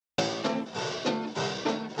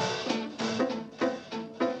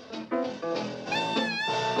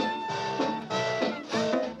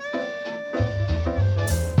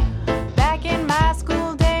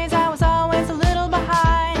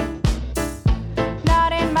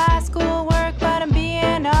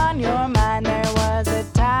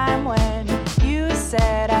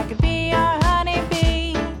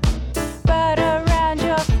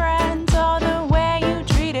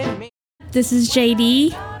This is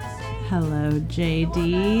JD. Hello,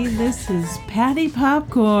 JD. This is Patty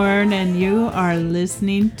Popcorn, and you are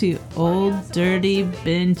listening to Old Dirty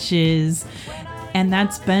Benches. And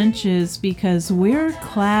that's benches because we're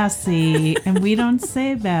classy and we don't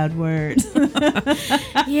say bad words.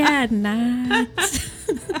 Yeah, not.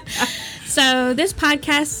 So this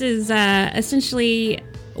podcast is essentially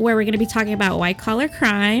where we're going to be talking about white collar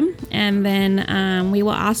crime, and then we will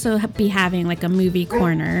also be having like a movie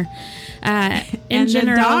corner. In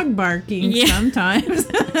general, the dog barking sometimes.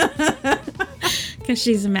 Because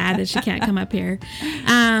she's mad that she can't come up here.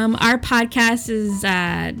 Our podcast is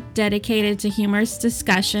dedicated to humorous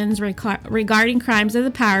discussions regarding crimes of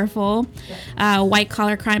the powerful. White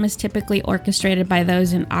collar crime is typically orchestrated by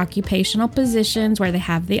those in occupational positions where they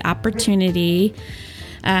have the opportunity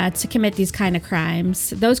to commit these kind of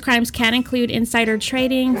crimes. Those crimes can include insider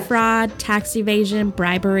trading, fraud, tax evasion,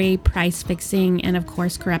 bribery, price fixing, and of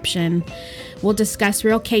course corruption. We'll discuss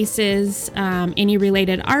real cases, any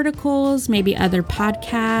related articles, maybe other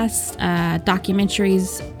podcasts,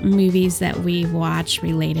 documentaries, movies that we watch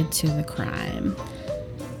related to the crime.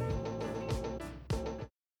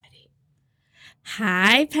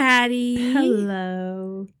 Hi, Patty.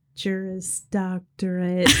 Hello, Juris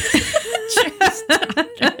Doctorate.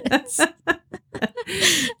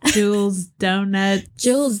 Jules Donuts.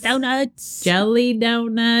 Jules Donuts. Jelly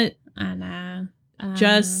Donut. I know.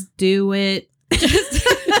 Just do it.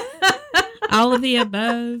 All of the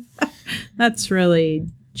above. That's really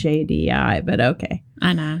JDI, but okay.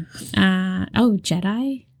 I know. Oh,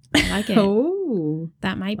 Jedi. I like it. Oh,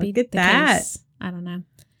 that might be look at the that. case. I don't know.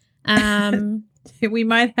 We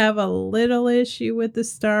might have a little issue with the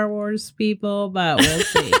Star Wars people, but we'll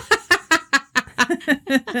see.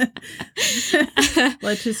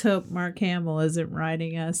 Let's just hope Mark Hamill isn't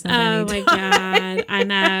writing us. Oh my God. I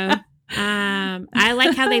know. I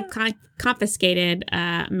like how they've confiscated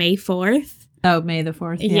May 4th. Oh, May the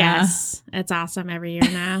 4th. Yeah. Yes. It's awesome every year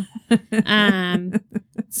now.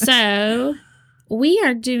 So we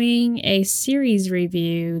are doing a series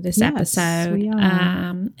review this episode. We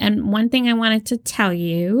are. And one thing I wanted to tell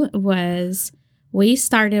you was we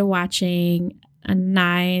started watching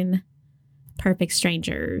 9 Perfect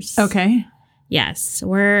Strangers. Okay. Yes.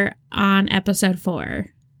 We're on episode 4.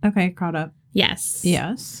 Okay. Caught up. Yes.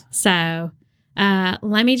 Yes. So let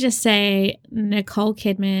me just say Nicole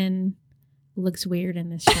Kidman looks weird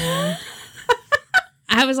in this show.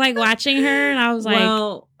 I was like watching her and I was like,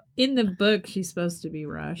 well, in the book, she's supposed to be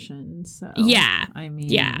Russian. So, yeah. I mean,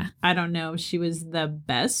 yeah. I don't know if she was the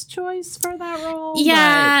best choice for that role.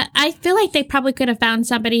 Yeah. I feel like they probably could have found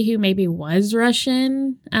somebody who maybe was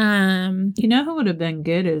Russian. You know who would have been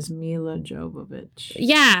good is Mila Jovovich.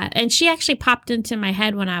 Yeah. And she actually popped into my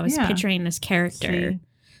head when I was picturing this character. See?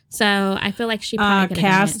 So I feel like she probably could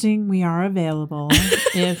have casting, we are available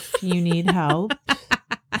if you need help.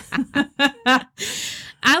 I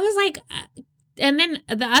was like... And then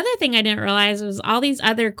the other thing I didn't realize was all these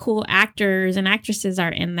other cool actors and actresses are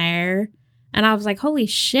in there. And I was like, holy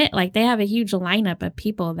shit, like they have a huge lineup of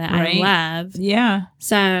people that I love. Yeah.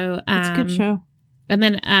 So it's a good show. And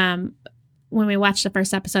then when we watched the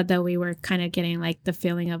first episode, though, we were kind of getting like the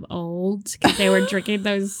feeling of old because they were drinking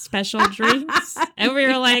those special drinks. And we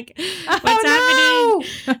were like, what's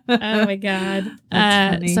happening? Oh my God.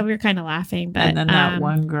 So we were kind of laughing. But, and then that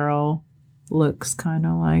one girl looks kind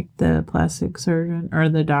of like the plastic surgeon or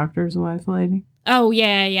the doctor's wife lady. Oh,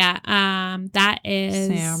 yeah. That is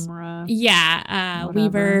Samra. Yeah.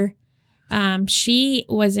 Weaver. She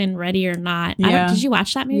was in Ready or Not. Yeah. Did you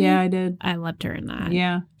watch that movie? Yeah, I did. I loved her in that.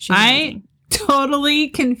 Yeah. I totally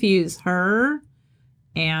confuse her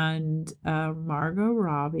and Margot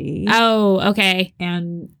Robbie. Oh, okay.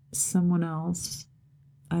 And someone else.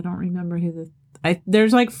 I don't remember who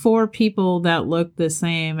there's like 4 people that look the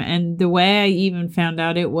same. And the way I even found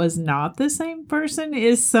out it was not the same person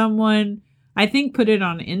is someone, I think, put it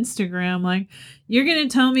on Instagram. Like, you're going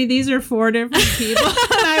to tell me these are 4 different people? And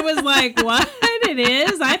I was like, what? It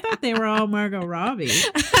is? I thought they were all Margot Robbie.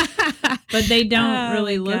 But they don't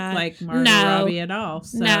really look like Margot Robbie at all.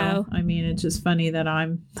 So, I mean, it's just funny that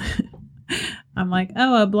I'm like,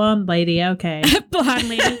 oh, a blonde lady. Okay. Blonde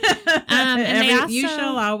lady. And you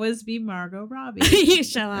shall always be Margot Robbie. You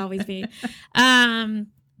shall always be.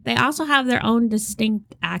 They also have their own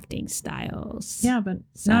distinct acting styles. Yeah, but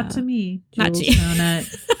not to me. Not Jules to you.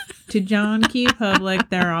 Donut. To John Q. Public,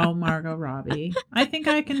 they're all Margot Robbie. I think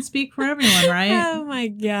I can speak for everyone, right? Oh my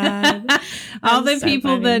God. All the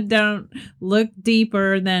people that don't look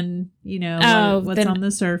deeper than, what's on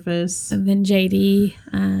the surface. And then JD.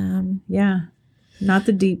 Yeah. Not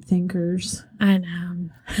the deep thinkers. I know.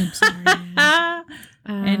 I'm sorry.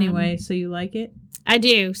 Anyway, so you like it? I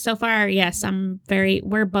do. So far, yes.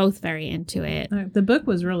 We're both very into it. The book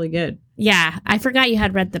was really good. Yeah. I forgot you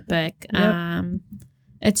had read the book. Yep.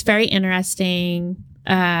 It's very interesting.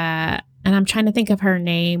 And I'm trying to think of her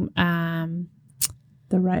name.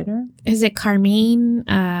 The writer? Is it Carmine?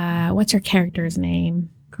 What's her character's name?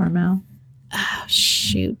 Carmel. Oh,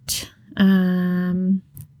 shoot.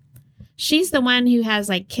 She's the one who has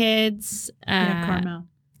like kids. Carmel.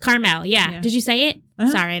 Carmel, yeah. Did you say it?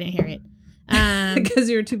 Uh-huh. Sorry, I didn't hear it. Because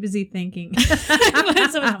you were too busy thinking.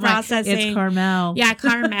 I was processing. It's Carmel. Yeah,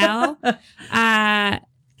 Carmel.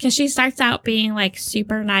 Because she starts out being like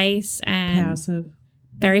super nice and Passive.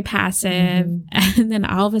 very passive. Mm-hmm. And then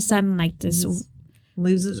all of a sudden, like this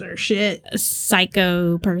loses her shit.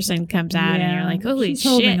 Psycho person comes out and you're like, holy She's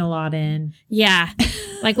shit. holding a lot in. Yeah.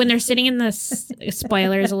 Like when they're sitting in the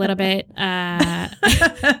spoilers a little bit.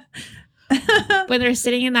 When they're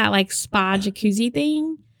sitting in that like spa jacuzzi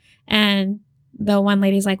thing and the one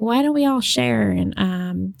lady's like, why don't we all share?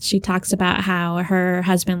 And she talks about how her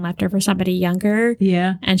husband left her for somebody younger.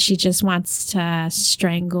 Yeah. And she just wants to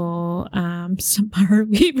strangle Samara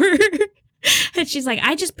Weaver. And she's like,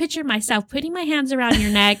 I just picture myself putting my hands around your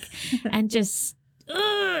neck and just,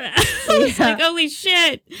 I was like, holy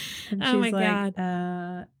shit. And oh my like,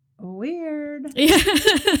 God. Weird. Yeah.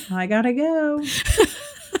 I gotta go.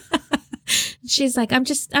 She's like, I'm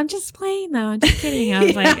just playing though. I'm just kidding. I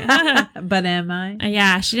was like, but am I?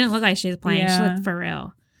 Yeah, she didn't look like she was playing. Yeah. She looked for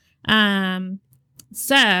real.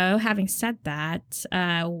 So having said that,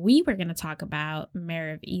 we were going to talk about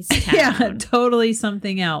Mayor of Easttown. Yeah, totally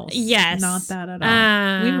something else. Yes. Not that at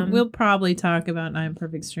all. We'll probably talk about Nine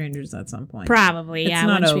Perfect Strangers at some point. Probably, it's yeah,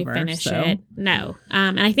 not once over, we finish so. it. No.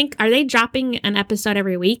 And I think, are they dropping an episode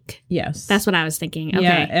every week? Yes. That's what I was thinking. Okay.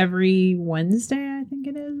 Yeah, every Wednesday, I think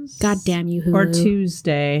it is. God damn you, Hulu. Or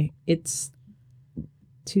Tuesday. It's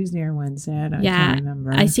Tuesday or Wednesday. I can't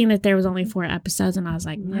remember. I seen that there was only 4 episodes and I was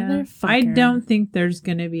like, motherfucker. I don't think there's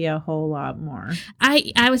going to be a whole lot more.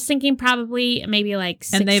 I was thinking probably maybe like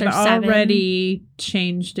 6 or 7. And they've already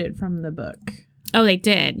changed it from the book. Oh, they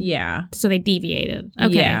did? Yeah. So they deviated.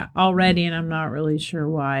 Okay. Yeah, already, and I'm not really sure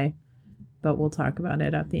why. But we'll talk about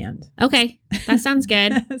it at the end. Okay. That sounds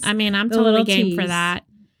good. I mean, I'm totally game for that.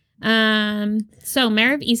 So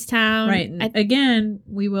Mayor of Easttown. Right. Again,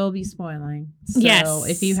 we will be spoiling. So yes.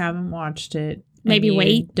 if you haven't watched it, maybe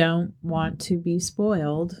wait. Don't want to be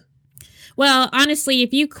spoiled. Well, honestly,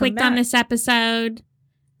 if you clicked on this episode,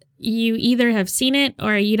 you either have seen it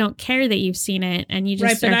or you don't care that you've seen it, and you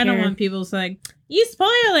just but I don't want people to like, you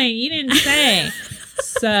spoiling, you didn't say.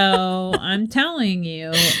 So I'm telling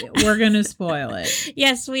you, we're gonna spoil it.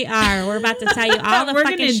 Yes, we are. We're about to tell you all the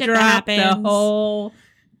fucking shit that happens. The whole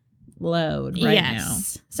load right now.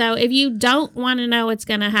 So if you don't want to know what's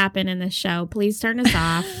going to happen in this show, please turn us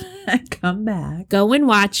off. Come back. Go and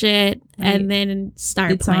watch it and then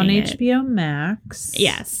start playing it. It's on HBO Max.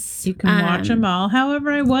 Yes. You can watch them all.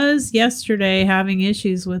 However, I was yesterday having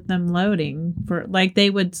issues with them loading for like they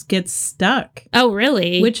would get stuck. Oh,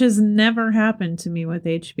 really? Which has never happened to me with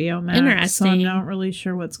HBO Max. Interesting. So I'm not really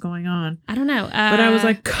sure what's going on. I don't know. But I was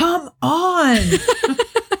like, come on.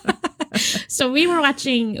 So we were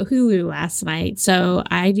watching Hulu last night, so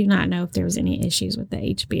I do not know if there was any issues with the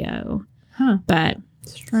HBO. Huh. But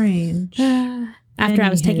strange. After I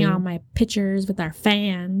was taking all my pictures with our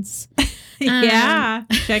fans. Yeah.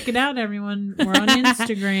 Check it out, everyone. We're on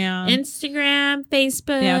Instagram. Instagram,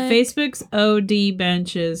 Facebook. Yeah, Facebook's OD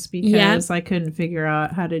Benches because I couldn't figure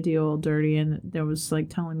out how to do Old Dirty, and there was like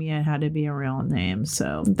telling me it had to be a real name.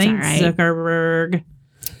 So thanks, Zuckerberg.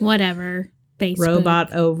 Whatever. Facebook.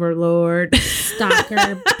 Robot overlord.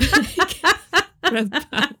 Stalker.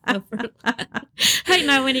 Robot overlord. I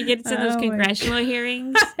know when he gets in those congressional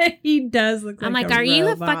hearings. He does look like I'm like, a are you a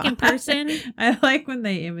robot. fucking person? I like when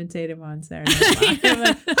they imitate him on Saturday Night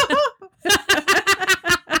Live.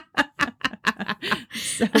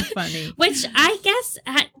 So funny. Which I guess...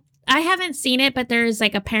 I haven't seen it, but there's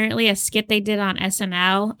like apparently a skit they did on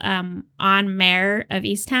SNL on Mayor of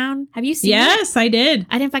Easttown. Have you seen it? Yes, I did.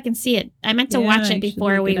 I didn't fucking see it. I meant to watch it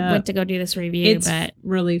before we went to go do this review. It's but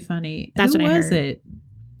really funny. That's Who what I was heard. it?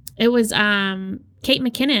 It was Kate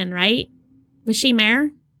McKinnon, right? Was she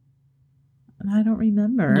Mayor? I don't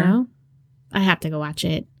remember. No? I have to go watch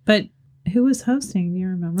it. But who was hosting? Do you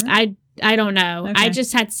remember? I don't know. Okay. I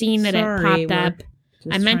just had seen that it popped up.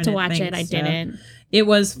 I meant to watch it. I didn't. It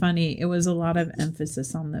was funny. It was a lot of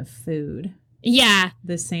emphasis on the food. Yeah.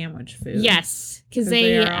 The sandwich food. Yes. Because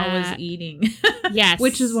they are always eating. Yes.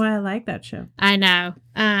 Which is why I like that show. I know.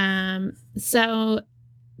 So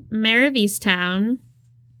Mayor of Easttown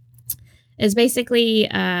is basically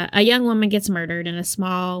a young woman gets murdered in a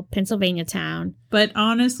small Pennsylvania town. But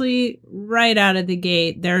honestly, right out of the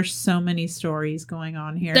gate, there's so many stories going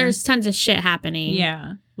on here. There's tons of shit happening.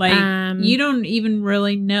 Yeah. Like, you don't even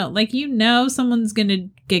really know. Like, you know someone's going to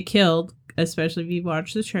get killed, especially if you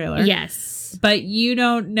watch the trailer. Yes. But you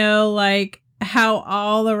don't know, like, how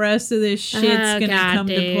all the rest of this shit's going to come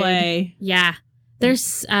to play. Yeah. There's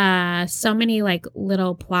so many, like,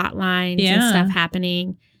 little plot lines and stuff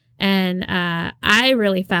happening. And I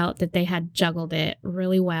really felt that they had juggled it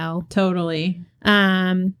really well. Totally.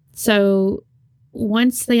 So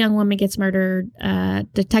once the young woman gets murdered,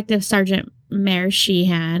 Detective Sergeant Mare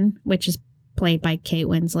Sheehan, which is played by Kate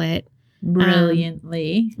Winslet.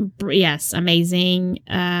 Brilliantly. Yes, amazing.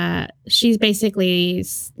 She's basically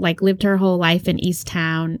like lived her whole life in East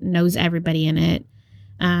Town, knows everybody in it.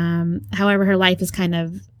 However, her life is kind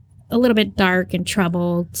of a little bit dark and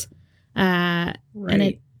troubled. And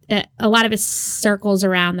a lot of it circles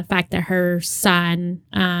around the fact that her son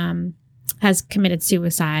has committed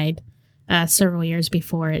suicide several years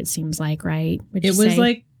before, it seems like, right? It was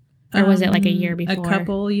like... Or was it like a year before? A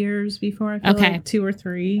couple years before, I feel like 2 or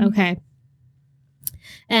 3. Okay.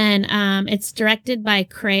 And it's directed by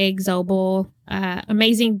Craig Zobel.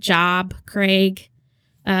 Amazing job, Craig.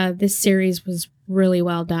 This series was really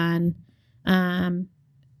well done.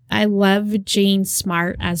 I love Jean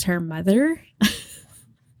Smart as her mother.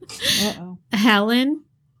 Helen.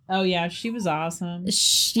 Oh, yeah. She was awesome.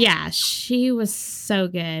 She was so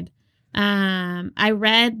good. I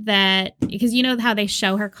read that because you know how they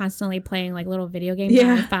show her constantly playing like little video games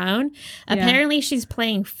on her phone. Apparently she's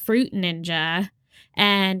playing Fruit Ninja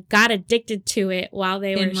and got addicted to it while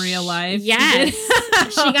they were in real life. Yes.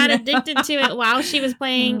 She got addicted to it while she was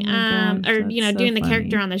playing doing the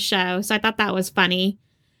character on the show. So I thought that was funny.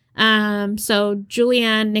 So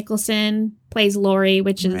Julianne Nicholson plays Lori,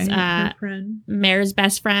 which is Mare's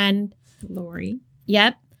best friend. Lori.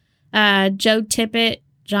 Yep. Joe Tippett,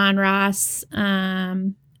 John Ross,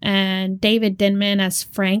 and David Denman as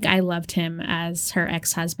Frank. I loved him as her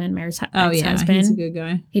ex-husband, Mare's ex-husband. Yeah, he's a good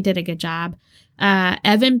guy. He did a good job.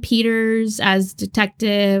 Evan Peters as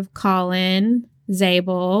Detective Colin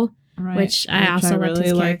Zabel, which I also loved really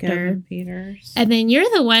his like character. Evan Peters. And then you're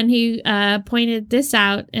the one who pointed this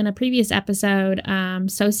out in a previous episode,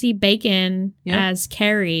 Sosie Bacon as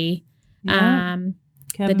Carrie. Kevin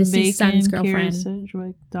the deceased Bacon, son's girlfriend. Keira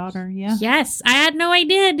Sedgwick daughter, yeah. Yes, I had no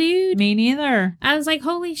idea, dude. Me neither. I was like,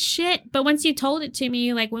 holy shit. But once you told it to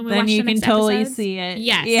me, like when we then watched you the next can totally episodes, see it.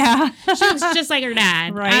 Yes. Yeah. She was just like her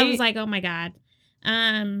dad. Right? I was like, oh my God.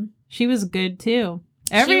 She was good too.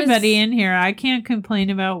 Everybody in here, I can't complain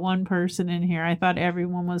about one person in here. I thought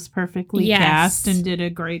everyone was perfectly cast and did a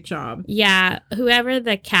great job. Yeah, whoever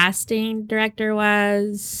the casting director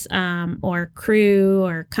was, or crew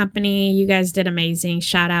or company, you guys did amazing.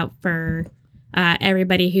 Shout out for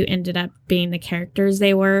everybody who ended up being the characters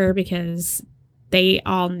they were, because they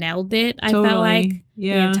all nailed it, I felt like,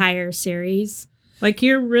 the entire series. Like,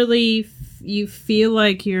 you're really... You feel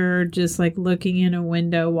like you're just like looking in a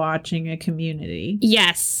window watching a Community.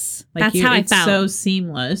 Yes. Like that's how I felt. It's so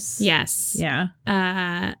seamless. Yes. Yeah.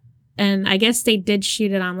 And I guess they did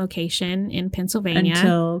shoot it on location in Pennsylvania.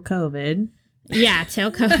 Until COVID. Yeah,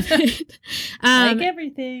 till COVID. Like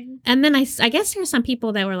everything. And then I guess there's some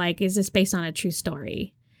people that were like, is this based on a true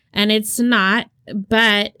story? And it's not,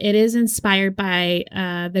 but it is inspired by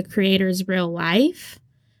the creator's real life.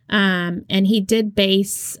 And he did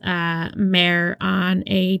base Mare on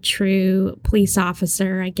a true police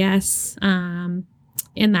officer, I guess, in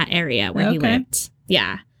that area where he lived.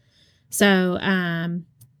 Yeah. So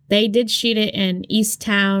they did shoot it in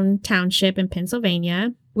Easttown Township in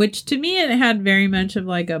Pennsylvania. Which to me, it had very much of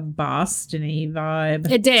like a Boston-y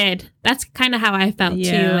vibe. It did. That's kind of how I felt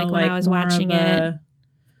too, like when I was watching it.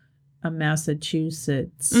 A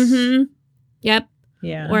Massachusetts. Mm-hmm. Yep.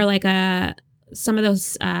 Yeah. Or like some of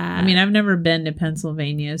those I mean, I've never been to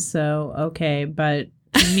Pennsylvania, so okay, but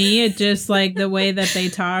to me it just like the way that they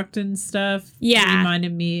talked and stuff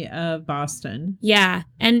reminded me of Boston. Yeah.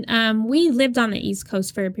 And we lived on the East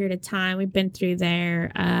Coast for a period of time. We've been through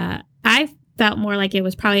there. I felt more like it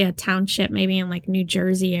was probably a township maybe in like New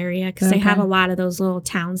Jersey area, because they have a lot of those little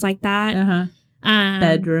towns like that.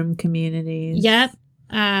 Bedroom communities. Yep.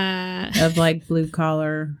 Of like blue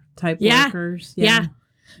collar type workers. Yeah.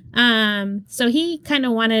 So he kind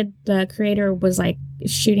of wanted, the creator was like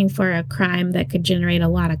shooting for a crime that could generate a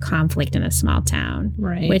lot of conflict in a small town.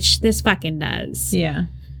 Right. Which this fucking does. Yeah.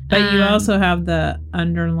 But you also have the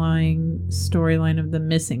underlying storyline of the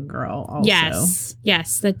missing girl also.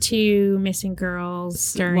 Yes, the 2 missing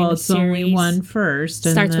girls during well, the it's series. only one first.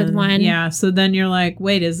 And Starts with then, one. Yeah, so then you're like,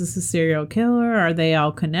 wait, is this a serial killer? Are they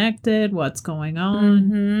all connected? What's going on?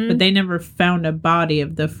 Mm-hmm. But they never found a body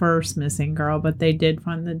of the first missing girl, but they did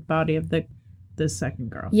find the body of the second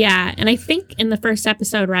girl. Yeah, and I think in the first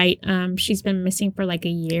episode, right, she's been missing for like a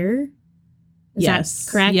year. Is Yes.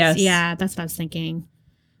 that correct? Yes. Yeah, that's what I was thinking.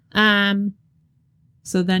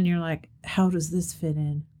 So then you're like, how does this fit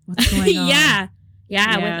in? What's going on? yeah,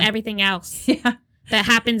 with everything else Yeah. that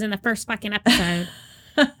happens in the first fucking episode.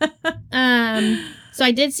 So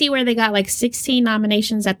I did see where they got like 16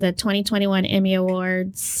 nominations at the 2021 Emmy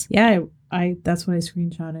Awards. Yeah, I that's what I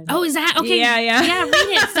screenshotted. Oh, is that okay? Yeah. Yeah, read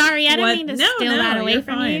it. Sorry, I didn't mean to steal that away you're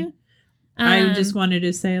from fine. you. I just wanted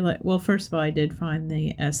to say, like, well, first of all, I did find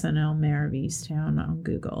the SNL Mayor of Easttown on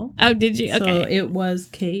Google. Oh, did you? Okay. So it was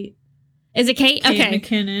Kate. Is it Kate? Okay.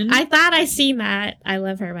 McKinnon. I thought I seen that. I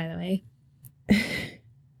love her, by the way.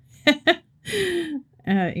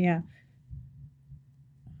 Yeah.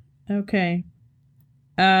 Okay.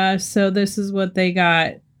 So this is what they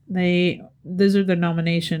got. These are the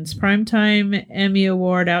nominations. Primetime Emmy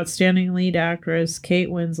Award, Outstanding Lead Actress, Kate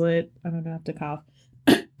Winslet. I'm gonna have to cough.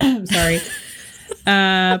 I'm sorry.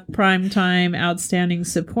 Primetime Outstanding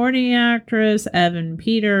Supporting Actress, Evan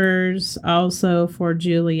Peters. Also for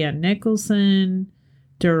Juliette Nicholson.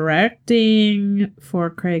 Directing for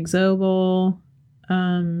Craig Zobel.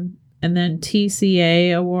 And then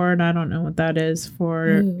TCA Award. I don't know what that is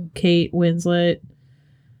for Kate Winslet.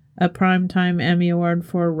 A Primetime Emmy Award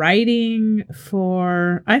for writing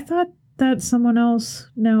for... I thought that someone else...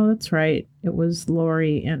 No, that's right. It was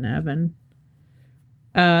Lori and Evan.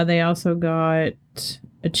 They also got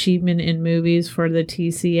achievement in movies for the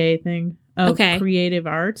TCA thing. Oh, okay. Creative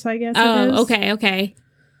Arts, I guess it is. Oh, okay.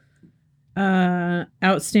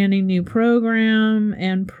 Outstanding New Program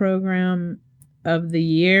and Program of the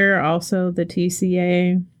Year. Also the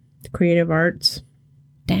TCA. Creative Arts.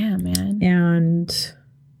 Damn, man. And...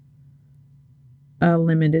 a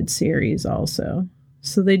limited series also.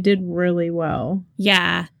 So they did really well.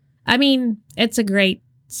 Yeah. I mean, it's a great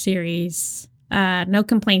series. No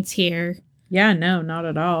complaints here. Yeah, no, not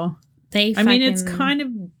at all. I mean, it's kind of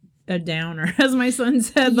a downer, as my son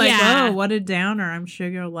said. Like, oh, what a downer. I'm sure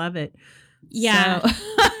you'll love it. Yeah. So,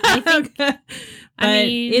 I think... But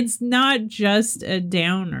it's not just a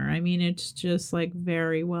downer. I mean, it's just like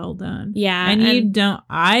very well done. Yeah. And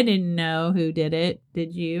I didn't know who did it.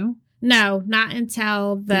 Did you? No, not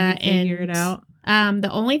until the end. Figure it out? The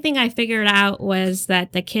only thing I figured out was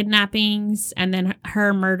that the kidnappings and then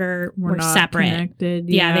her murder were not separate. Connected.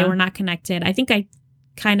 Yeah, they were not connected. I think I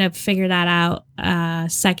kind of figured that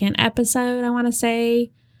out second episode, I want to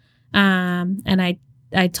say. And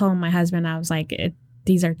I told my husband, I was like,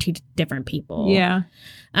 these are 2 different people. Yeah.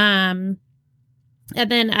 And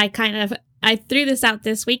then I threw this out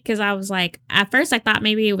this week because I was like, at first I thought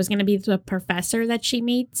maybe it was going to be the professor that she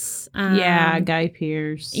meets. Guy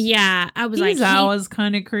Pearce. Yeah, I was He's always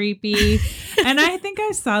kind of creepy. And I think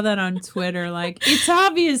I saw that on Twitter. Like, it's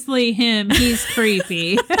obviously him. He's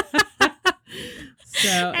creepy. So,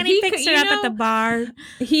 and he picks her up at the bar.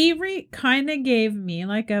 He kind of gave me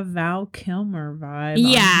like a Val Kilmer vibe.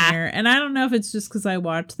 On here. And I don't know if it's just because I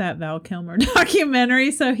watched that Val Kilmer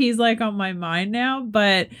documentary, so he's like on my mind now.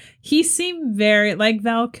 But he seemed very like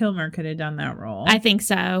Val Kilmer could have done that role. I think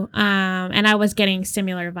so. And I was getting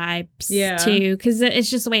similar vibes too, because it's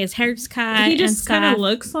just the way his hair's cut. He just kind of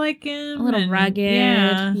looks like him, a little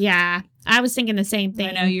rugged. Yeah. I was thinking the same thing.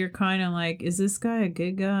 I know you're kind of like, is this guy a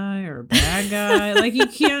good guy or a bad guy? Like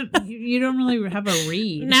you don't really have a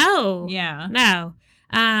read. No. Yeah. No.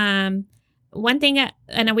 One thing,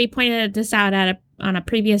 and we pointed this out on a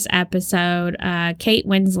previous episode, Kate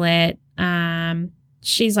Winslet,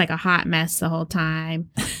 she's like a hot mess the whole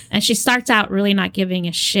time. And she starts out really not giving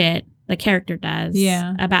a shit, the character does,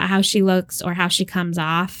 about how she looks or how she comes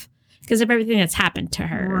off because of everything that's happened to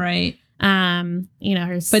her. Right.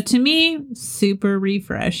 But to me, super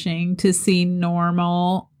refreshing to see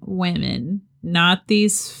normal women, not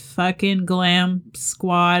these fucking glam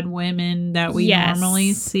squad women that we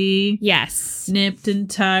normally see. Yes. Nipped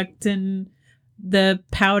and tucked and the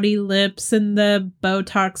pouty lips and the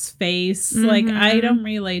Botox face. Mm-hmm. Like, I don't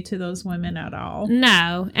relate to those women at all.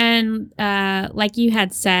 No. And like you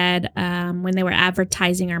had said, when they were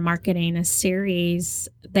advertising or marketing a series,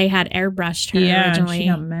 they had airbrushed her originally. And she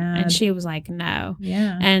got mad. And she was like, no.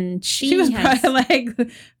 Yeah. And she was probably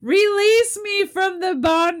like, release me from the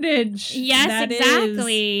bondage. Yes,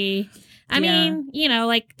 exactly. I mean, you know,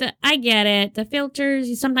 like I get it. The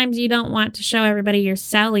filters, sometimes you don't want to show everybody your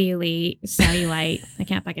cellulite. I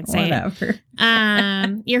can't fucking say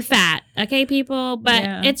it. You're fat, okay, people?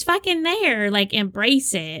 But it's fucking there. Like,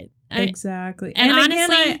 embrace it. Exactly. And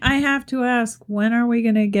honestly, again, I have to ask, when are we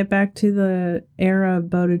going to get back to the era of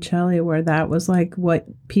Botticelli where that was like what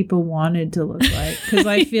people wanted to look like? Because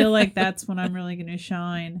I feel like that's when I'm really going to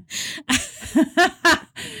shine.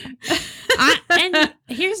 And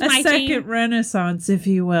here's my second renaissance, if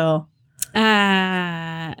you will.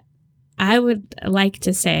 I would like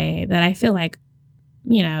to say that I feel like,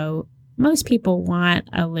 you know, most people want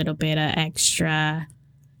a little bit of extra.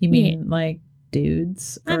 You mean like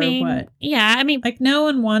dudes or what? Yeah, I mean, like no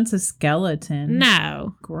one wants a skeleton.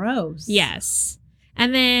 No. Gross. Yes.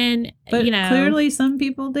 And then, but you know, clearly some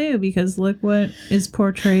people do, because look what is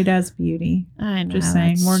portrayed as beauty. I know. Just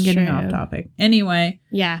saying, we're getting off topic. Anyway.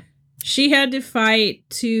 Yeah. She had to fight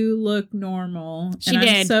to look normal. She did.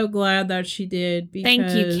 I'm so glad that she did, because thank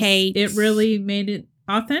you, Kate. It really made it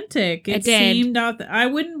authentic. It seemed I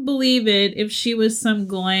wouldn't believe it if she was some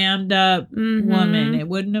glammed up woman. It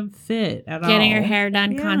wouldn't have fit at all. Getting her hair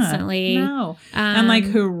done constantly. No. And like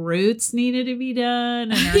her roots needed to be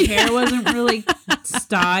done, and her hair wasn't really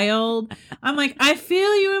styled. I'm like, I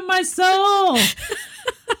feel you in my soul.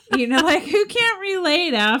 You know, like, who can't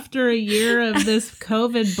relate after a year of this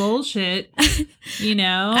COVID bullshit, you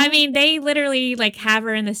know? I mean, they literally, like, have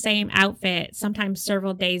her in the same outfit, sometimes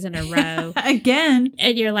several days in a row. Again.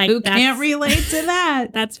 And you're like, who can't relate to that?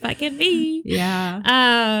 That's fucking me.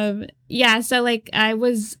 Yeah. Yeah, so, like, I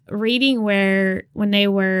was reading when they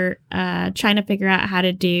were trying to figure out how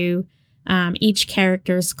to do each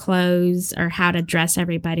character's clothes or how to dress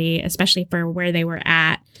everybody, especially for where they were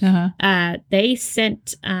at. They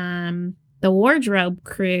sent the wardrobe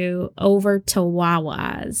crew over to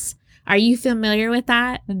Wawa's. Are you familiar with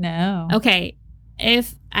that? No. Okay.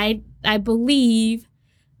 If I believe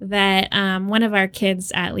that one of our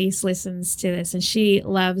kids at least listens to this, and she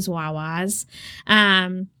loves Wawa's.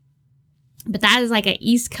 But that is like an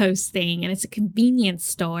East Coast thing, and it's a convenience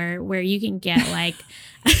store where you can get like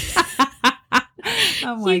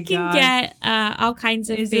oh my you can get all kinds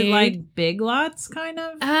of Is food. it like Big Lots kind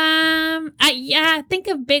of? Yeah, think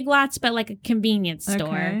of Big Lots, but like a convenience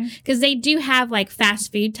store, because they do have like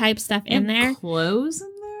fast food type stuff in there. Clothes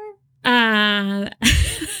in there? I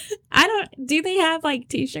don't. Do they have like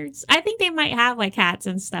T-shirts? I think they might have like hats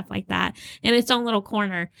and stuff like that in its own little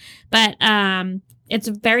corner. But it's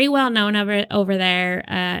very well known over there.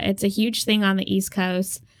 It's a huge thing on the East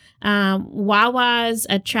Coast. Wawa's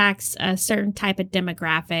attracts a certain type of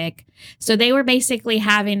demographic. So they were basically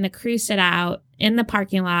having the crew sit out in the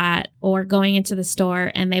parking lot or going into the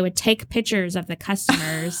store, and they would take pictures of the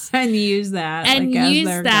customers and use that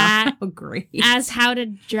as how to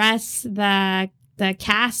dress the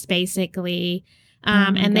cast, basically.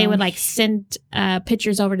 And they would like send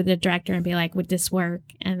pictures over to the director and be like, would this work?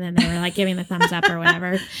 And then they were like giving the thumbs up or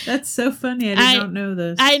whatever. That's so funny. I don't know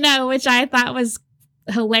this. I know, which I thought was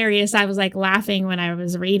hilarious. I was like laughing when I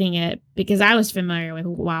was reading it because I was familiar with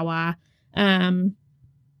Wawa.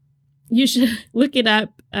 You should look it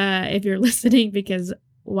up if you're listening, because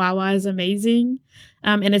Wawa is amazing.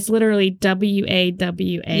 And it's literally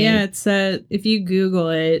WAWA. Yeah, it's if you Google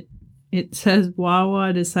it, it says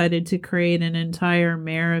Wawa decided to create an entire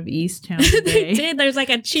Mayor of Easttown Day. They did. There's like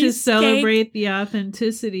a cheesecake to celebrate the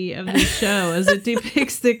authenticity of the show, as it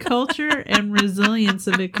depicts the culture and resilience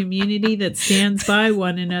of a community that stands by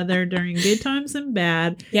one another during good times and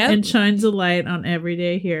bad, and shines a light on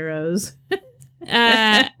everyday heroes.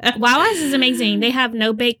 Wawa's is amazing. They have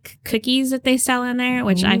no bake cookies that they sell in there,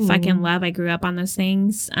 which I fucking love. I grew up on those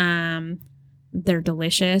things. They're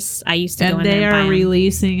delicious. I used to go in there and buy them. And they are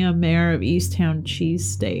releasing a Mayor of Easttown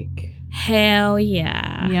cheesesteak. Hell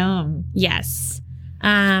yeah. Yum. Yes.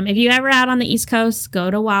 If you're ever out on the East Coast, go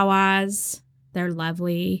to Wawa's. They're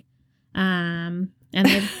lovely. And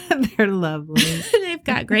they're lovely. They've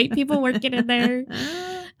got great people working in there.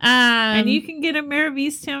 And you can get a Mayor of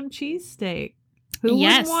Easttown cheesesteak. Who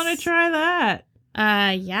wouldn't want to try that?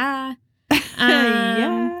 Yeah.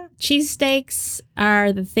 Yeah. Cheesesteaks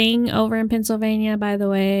are the thing over in Pennsylvania, by the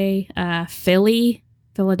way.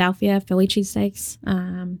 Philadelphia cheesesteaks.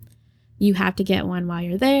 You have to get one while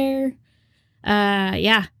you're there.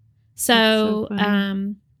 Yeah. So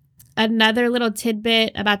another little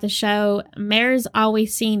tidbit about the show, Mare's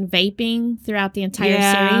always seen vaping throughout the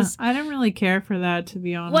entire series. I don't really care for that, to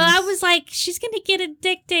be honest. Well, I was like, she's going to get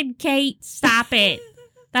addicted, Kate. Stop it.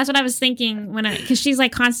 That's what I was thinking because she's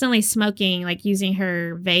like constantly smoking, like using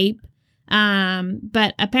her vape.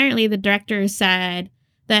 But apparently the director said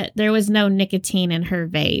that there was no nicotine in her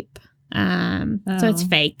vape. So it's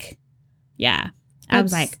fake. Yeah. I But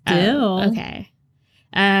was like, still. oh, okay.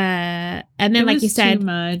 And then, It like was you said, too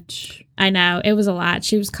much. I know it was a lot.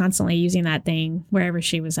 She was constantly using that thing wherever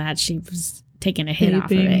she was at. She was taking a hit off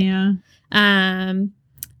of it. Yeah. And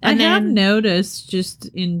I have then, noticed just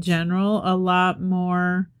in general a lot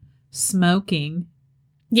more smoking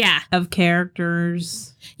yeah, of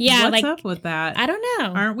characters. yeah. What's like, up with that? I don't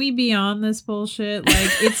know. Aren't we beyond this bullshit? Like,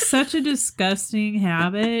 it's such a disgusting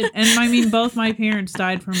habit. And I mean, both my parents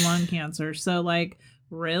died from lung cancer. So, like,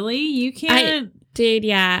 really? You can't. Dude,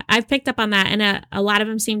 yeah, I've picked up on that, and a lot of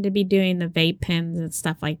them seem to be doing the vape pens and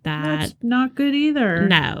stuff like that. That's not good either.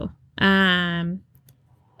 No,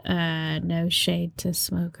 no shade to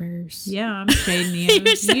smokers. Yeah, I'm shading you.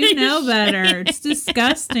 You know better. It's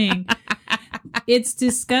disgusting. It's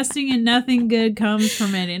disgusting, and nothing good comes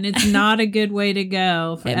from it, and it's not a good way to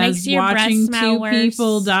go. It makes your breath watching smell two worse.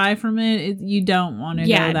 people die from it, you don't want to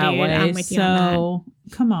go that dude, way. I'm with you on So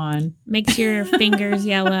come on, Makes your fingers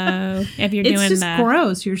yellow if you're it's doing just the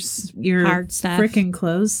gross. Your hard stuff. freaking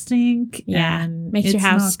clothes stink. Yeah, and makes your it's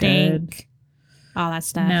house not stink. good. All that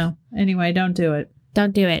stuff. No. Anyway, don't do it.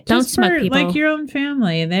 Don't do it. Don't Just smoke, for, people. like your own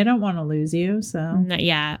family. They don't want to lose you. So No,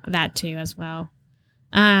 yeah, that too as well.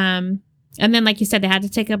 And then, like you said, they had to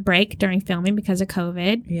take a break during filming because of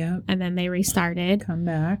COVID, yeah, and then they restarted. come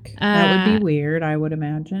back. That would be weird. I would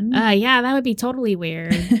imagine. Yeah, that would be totally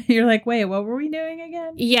weird. You're like, wait, what were we doing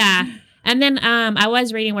again? Yeah. And then I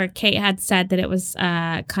was reading where Kate had said that it was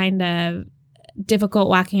kind of difficult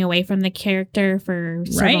walking away from the character for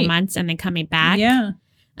several months and then coming back. Yeah.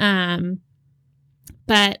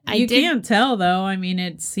 But you can't tell though. I mean,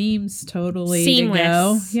 it seems totally seamless. To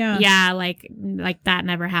go. Yeah. Yeah, like that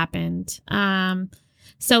never happened.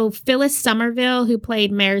 So Phyllis Somerville, who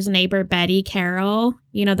played Mare's neighbor Betty Carroll,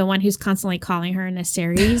 you know, the one who's constantly calling her in the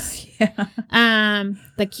series. Yeah.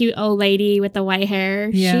 The cute old lady with the white hair.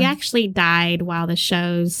 Yeah. She actually died while the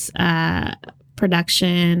show's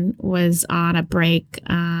production was on a break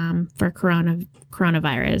for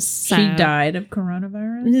coronavirus. So, she died of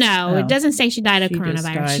coronavirus? No, Oh. it doesn't say she died of She just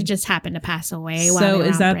coronavirus. died. She just happened to pass away. So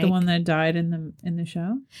is that break. the one that died in the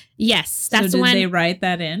show? Yes, that's so the did one. they write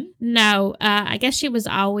that in? No, I guess she was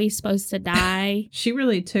always supposed to die. She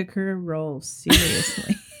really took her role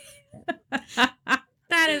seriously.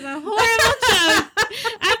 That is a horrible joke.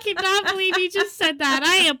 I cannot believe you just said that.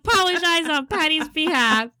 I apologize on Patty's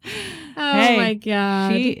behalf. Oh Hey, my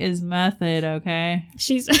god. She is method, okay?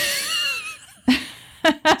 She's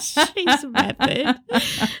method.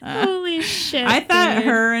 Holy shit. I thought dude.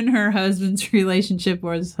 her and her husband's relationship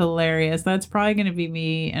was hilarious. That's probably going to be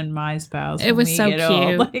me and my spouse. It when was we so get old.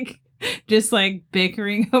 cute. Like, just like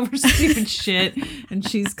bickering over stupid shit, and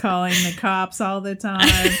she's calling the cops all the time.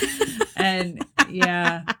 And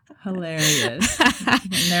yeah, hilarious. And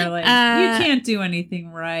they're like, you can't do anything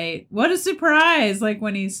right. What a surprise. Like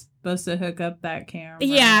when he's supposed to hook up that camera.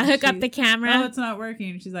 Yeah, hook up the camera. Oh, it's not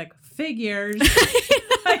working. And she's like, figures.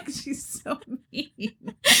 Like, she's so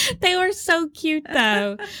mean. They were so cute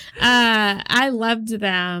though. I loved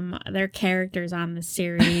them, their characters on the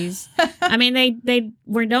series. I mean,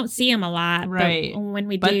 we don't see them a lot, Right. But when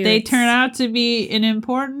we But do, they turn out to be an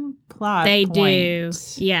important plot They point. do,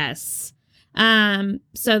 yes.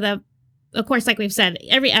 So of course, like we've said,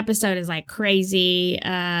 every episode is like crazy.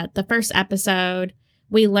 The first episode,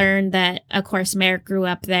 we learned that, of course, Mare grew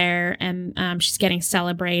up there, and she's getting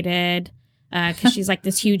celebrated because she's like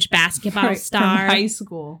this huge basketball Right, star. from high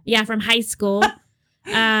school. Yeah, from high school.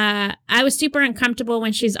 I was super uncomfortable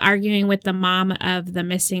when she's arguing with the mom of the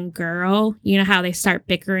missing girl. You know how they start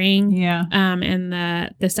bickering Yeah. in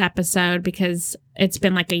this episode because it's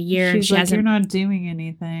been like a year and She's she like, hasn't. you're not doing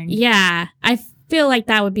anything. Yeah, I feel like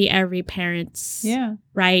that would be every parent's. Yeah.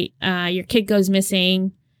 Right. Your kid goes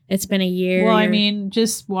missing. It's been a year. Well, I mean,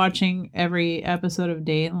 just watching every episode of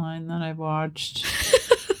Dateline that I've watched,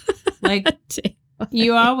 like,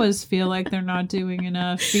 you always feel like they're not doing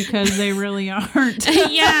enough because they really aren't.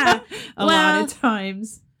 Yeah. A lot of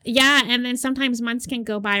times. Yeah, and then sometimes months can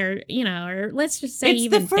go by, or let's just say It's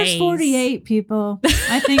even the first days. 48, people.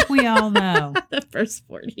 I think we all know. The first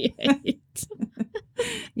 48.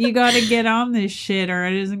 You got to get on this shit or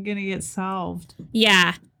it isn't going to get solved.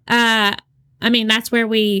 Yeah. I mean, that's where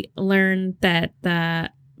we learn that the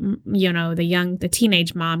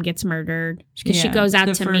teenage mom gets murdered because she goes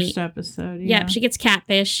out to meet. The first episode. Yeah, she gets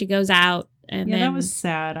catfish. She goes out and then. That was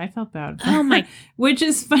sad. I felt bad. Oh my. Which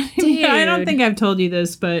is funny. Dude. I don't think I've told you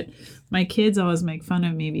this, but my kids always make fun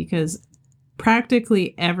of me because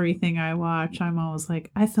practically everything I watch, I'm always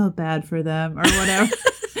like, I felt bad for them or whatever.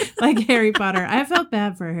 Like Harry Potter. I felt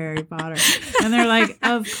bad for Harry Potter. And they're like,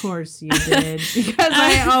 of course you did. Because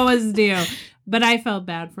I always do. But I felt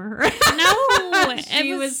bad for her. No.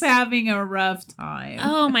 She was having a rough time.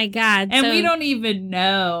 Oh my God. And we don't even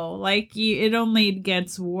know. Like, it only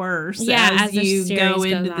gets worse as you the go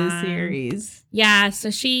series into goes the on. series. Yeah, so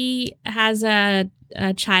she has a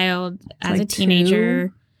child as like a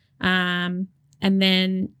teenager. And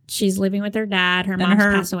then she's living with her dad. Her mom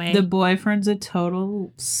passed away. The boyfriend's a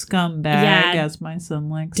total scumbag, as my son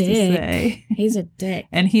likes to say. He's a dick.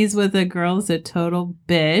 And he's with a girl that's a total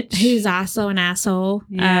bitch. He's also an asshole.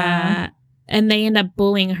 Yeah. And they end up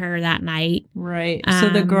bullying her that night. Right. So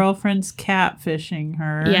the girlfriend's catfishing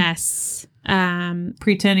her. Yes.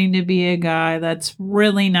 Pretending to be a guy that's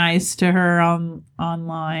really nice to her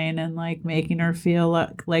online and like making her feel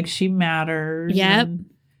like she matters. Yep.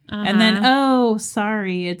 And then, oh,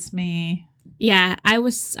 sorry, it's me. Yeah,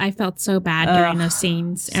 I felt so bad during those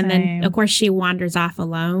scenes. Same. And then, of course, she wanders off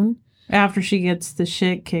alone. After she gets the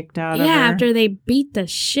shit kicked out of her. Yeah, after they beat the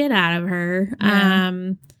shit out of her. Yeah.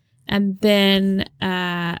 And then,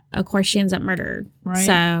 of course, she ends up murdered. Right.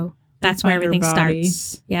 So that's where everything body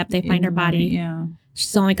starts. Yep, they find her body. Yeah.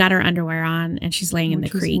 She's only got her underwear on, and she's laying in the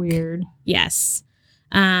creek. Weird. Yes.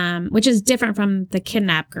 Which is different from the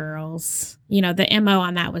kidnap girls. You know, the MO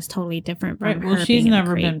on that was totally different from Right. her Well, she's being in the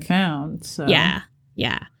never been creek. found. So Yeah.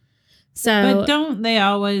 So, but don't they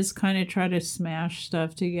always kind of try to smash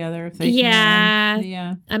stuff together if they can?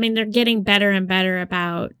 Yeah. I mean, they're getting better and better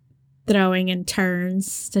about throwing in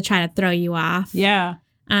turns to try to throw you off. Yeah.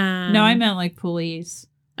 No, I meant like police.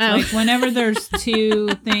 Oh. Like whenever there's two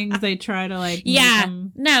things, they try to like make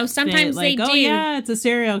them no, sometimes fit, like, they do. Oh yeah, it's a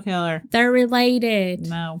serial killer. They're related.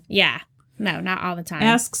 No. Yeah. No, not all the time.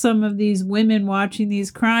 Ask some of these women watching these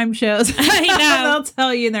crime shows. I know. They'll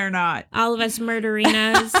tell you they're not. All of us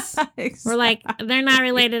murderinos. Exactly. We're like, they're not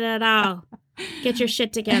related at all. Get your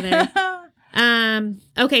shit together.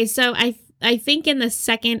 Okay, so I think in the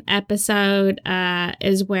second episode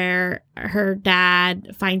is where her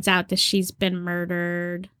dad finds out that she's been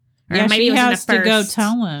murdered. Or Yeah, maybe she it was in the has to go first.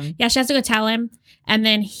 tell him. Yeah, she has to go tell him. And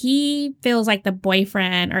then he feels like the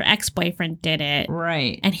boyfriend or ex-boyfriend did it.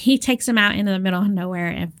 Right. And he takes him out into the middle of nowhere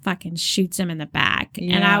and fucking shoots him in the back.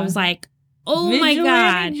 Yeah. And I was like, oh my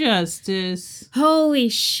God. Justice. Holy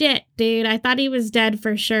shit, dude. I thought he was dead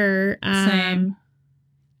for sure. Same.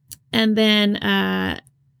 And then,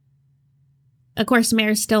 of course,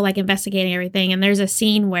 Mare's still like investigating everything. And there's a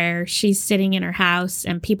scene where she's sitting in her house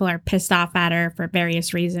and people are pissed off at her for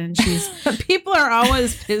various reasons. People are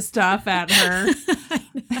always pissed off at her.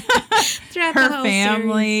 Throughout the Her whole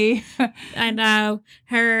family. series. I know.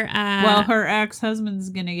 Her, well, her ex-husband's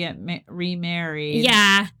going to get remarried.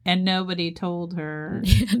 yeah. And nobody told her.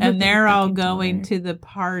 Nobody And they're all fucking told going her. to the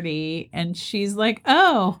party. And she's like,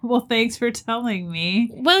 oh, well, thanks for telling me.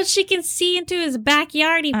 Well, she can see into his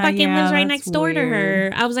backyard. He fucking yeah, lives right that's next door to her.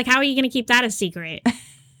 weird. I was like, how are you going to keep that a secret?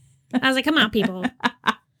 I was like, come on, people.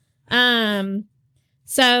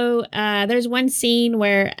 So there's one scene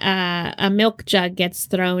where a milk jug gets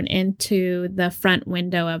thrown into the front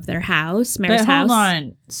window of their house, Mare's But house. hold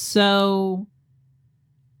on. So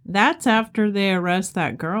that's after they arrest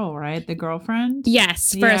that girl, right? The girlfriend?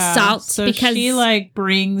 Yes, for Yeah, assault. So because she like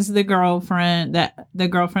brings the girlfriend, the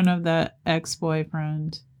girlfriend of the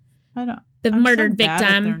ex-boyfriend. the I'm murdered so bad at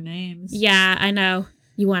victim. their names. Yeah, I know.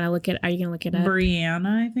 You want to look at? Are you gonna look it up?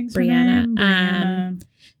 Brianna, I think. Brianna, Brianna.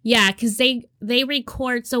 Yeah, because they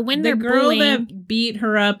record. So when The they're girl bullying, that beat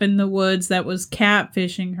her up in the woods, that was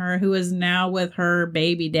catfishing her, who is now with her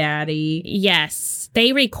baby daddy. yes,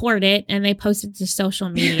 they record it and they post it to social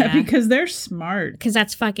media. Because they're smart. Because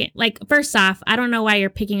that's fucking like. First off, I don't know why you're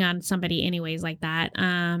picking on somebody anyways like that.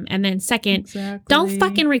 And then second, Exactly. don't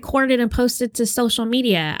fucking record it and post it to social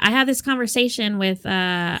media. I have this conversation with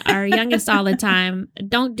our youngest all the time.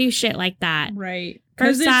 Don't do shit like that. Right.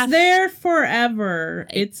 Because First it's off, there forever.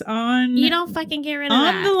 It's on. you don't fucking get rid of on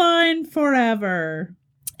that. the line forever.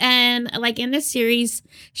 And like in this series,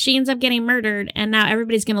 she ends up getting murdered, and now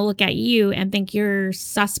everybody's gonna look at you and think you're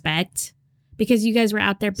suspect because you guys were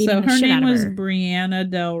out there beating So the her shit name out of was her. Brianna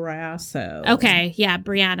Del Raso. Okay, yeah,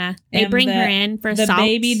 Brianna. They And bring her in for the assault.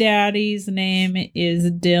 baby daddy's name is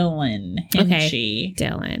Dylan Hinchy.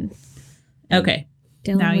 Dylan. Okay.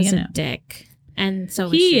 Dylan Now was you a know. dick, and so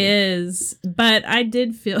was He she. is, but I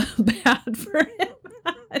did feel bad for him.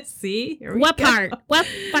 See? Here we What go. part? What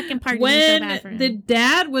fucking part did you feel When bad for him? the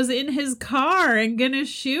dad was in his car and gonna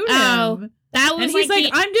shoot Oh, him. that was And he's like,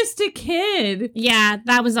 the- I'm just a kid. yeah,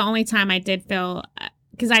 that was the only time I did feel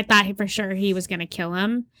because I thought for sure he was gonna kill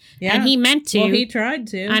him, Yeah. and he meant to. Well, he tried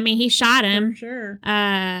to. I mean, he shot for him. sure.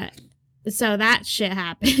 So that shit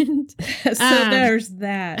happened. So there's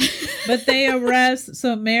that. But they arrest.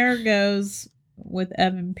 So Mare goes with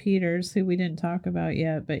Evan Peters, who we didn't talk about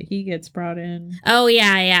yet, but he gets brought in. Oh,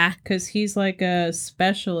 yeah. Because he's like a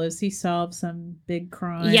specialist. He solves some big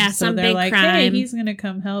crime. Yeah, so some they're big like, crime. hey, he's going to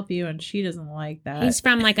come help you. And she doesn't like that. He's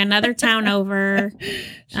from like another town over.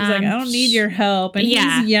 She's like, I don't need your help. And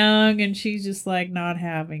yeah. he's young, and she's just like not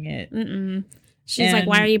having it. Mm-mm. She's like,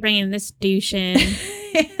 why are you bringing this douche in?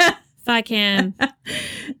 Yeah. Fuck him.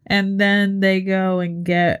 And then they go and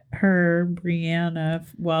get her, Brianna,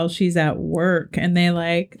 while she's at work, and they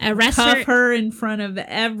like arrest cuff her in front of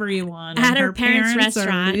everyone at and her parents'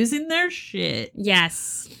 restaurant, are losing their shit.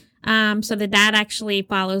 Yes. So the dad actually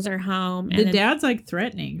follows her home. And the dad's like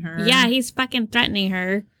threatening her. Yeah, he's fucking threatening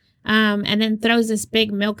her. And then throws this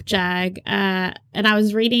big milk jug. And I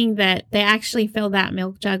was reading that they actually filled that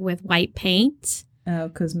milk jug with white paint. Oh,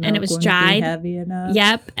 because milk and it was wouldn't dried. be heavy enough.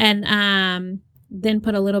 Yep. And then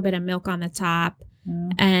put a little bit of milk on the top. Oh.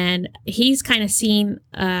 And he's kind of seen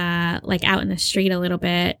like out in the street a little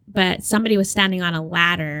bit, but somebody was standing on a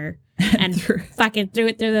ladder and fucking threw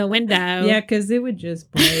it through the window. Yeah, because it would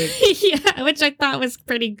just break. Yeah, which I thought was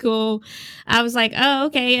pretty cool. I was like, oh,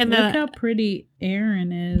 okay. And look how pretty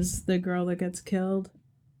Erin is, the girl that gets killed.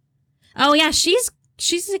 Oh yeah, she's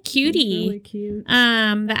a cutie. She's really cute.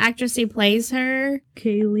 The actress who plays her,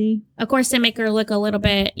 Kaylee. Of course, they make her look a little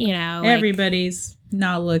bit, you know. Everybody's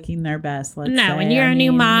not looking their best. Let's say. When you're a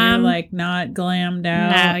new mom, you're like not glammed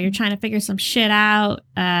out. No, you're trying to figure some shit out.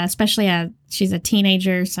 Especially she's a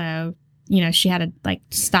teenager, so you know she had to like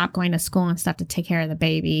stop going to school and stuff to take care of the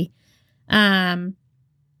baby.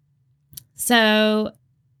 So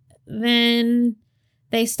then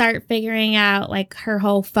they start figuring out like her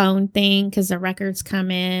whole phone thing because the records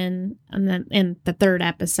come in the third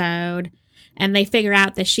episode, and they figure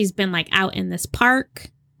out that she's been like out in this park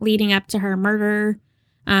leading up to her murder,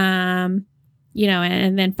 you know,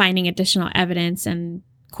 and then finding additional evidence. And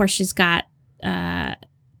of course she's got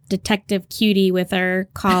Detective Cutie with her,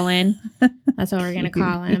 Colin. That's what we're gonna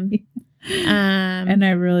call him. And I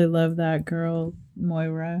really love that girl,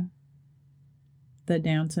 Moira. The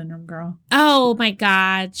Down syndrome girl. Oh my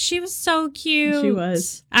God. She was so cute. She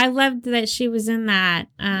was. I loved that she was in that.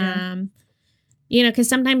 You know, because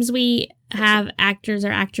sometimes we have actors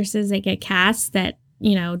or actresses that get cast that,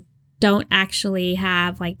 you know, don't actually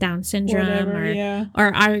have like Down syndrome or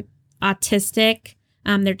are autistic.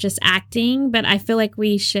 They're just acting. But I feel like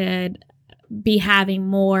we should be having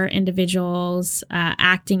more individuals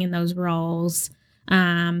acting in those roles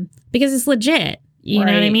because it's legit. You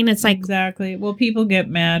know what I mean? It's like... Exactly. Well, people get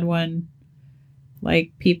mad when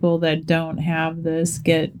like people that don't have this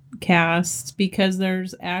get cast because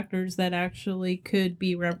there's actors that actually could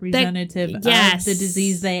be representative of the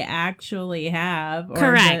disease they actually have. Or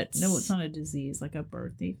correct. No, it's not a disease, like a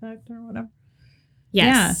birth defect or whatever. Yes.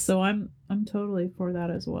 Yeah, so I'm totally for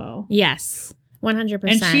that as well. Yes. 100%.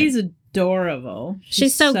 And she's adorable.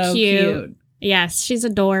 She's so cute. Yes, she's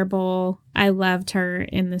adorable. I loved her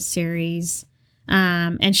in the series.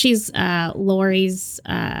 And she's Lori's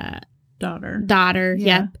daughter.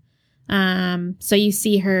 Yeah. Yep. So you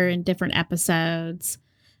see her in different episodes.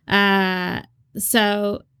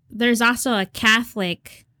 So there's also a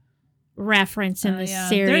Catholic reference in the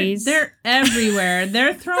series. They're everywhere.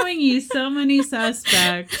 They're throwing you so many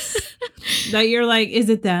suspects that you're like, is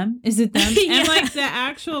it them? Is it them? Yeah. And like the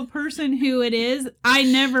actual person who it is, I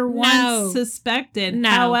never once suspected. No.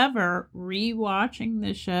 However, rewatching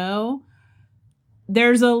the show,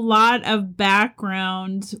 there's a lot of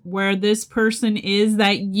background where this person is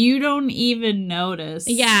that you don't even notice.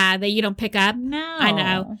 Yeah, that you don't pick up. No. I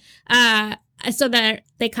know. So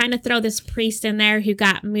they kind of throw this priest in there who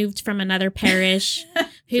got moved from another parish.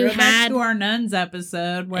 Who Go back to our nuns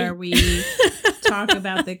episode where we talk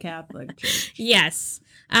about the Catholic Church. Yes.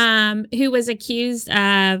 Who was accused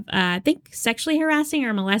of, I think, sexually harassing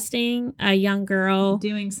or molesting a young girl.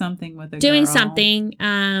 Doing something with a Doing girl. something.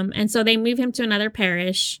 And so they move him to another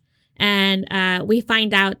parish. And we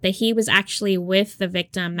find out that he was actually with the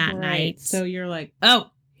victim that night. So you're like,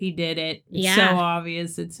 oh, he did it. It's Yeah. so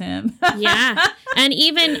obvious it's him. Yeah. And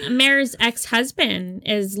even Mare's ex-husband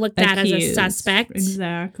is looked at as a suspect.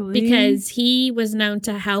 Exactly. Because he was known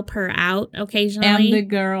to help her out occasionally. And the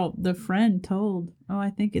girl, the friend told, oh, I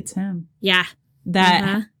think it's him. Yeah.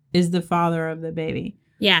 That is the father of the baby.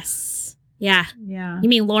 Yes. Yeah. Yeah. You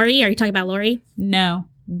mean Lori? Are you talking about Lori? No.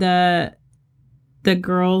 The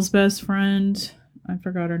girl's best friend. I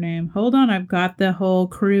forgot her name. Hold on, I've got the whole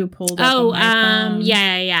crew pulled up on my phone.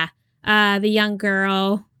 Yeah. The young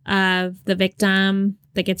girl of the victim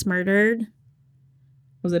that gets murdered.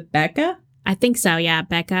 Was it Becca? I think so. Yeah,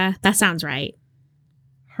 Becca. That sounds right.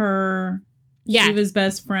 She was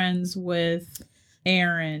best friends with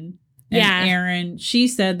Aaron. And Yeah. Aaron, she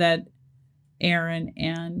said that Aaron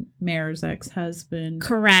and Mare's ex-husband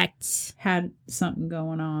Correct. had something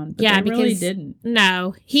going on. But Yeah, they really because- didn't.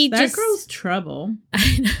 No, That girl's trouble.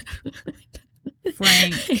 I know.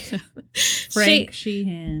 Frank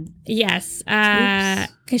Sheehan. Yes.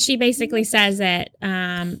 Because she basically says that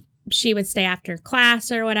she would stay after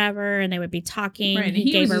class or whatever, and they would be talking. Right.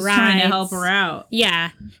 He gave was her just rides. trying to help her out.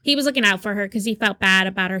 Yeah. He was looking out for her because he felt bad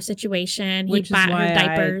about her situation. Which he bought is why her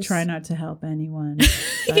diapers. I try not to help anyone.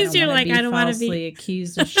 Because you're like, I don't want to be falsely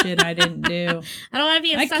accused of shit I didn't do. I don't want to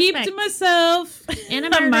be a I suspect. keep to myself. In a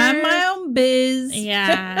I mind murder. my own biz.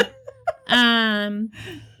 Yeah.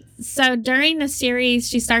 So during the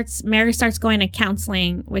series, Mary starts going to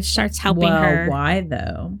counseling, which starts helping her. Why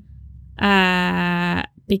though?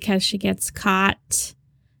 Because she gets caught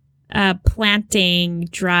planting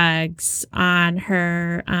drugs on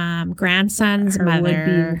her grandson's Her mother.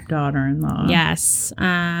 would-be daughter-in-law. Yes.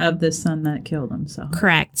 Of the son that killed himself.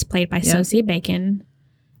 Correct. Played by Yep. Sosie Bacon,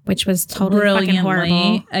 which was totally fucking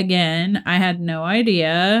horrible. Again, I had no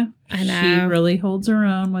idea. I know. She really holds her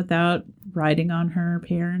own without riding on her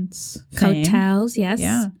parents' fame. Coattails, yes.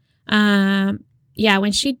 Yeah.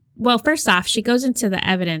 Well, first off, she goes into the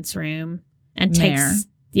evidence room and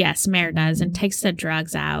Mare does, and takes the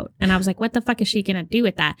drugs out. And I was like, what the fuck is she going to do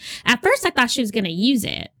with that? At first, I thought she was going to use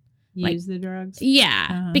it. Use the drugs?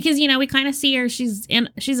 Yeah. Because, we kind of see her. She's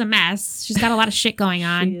a mess. She's got a lot of shit going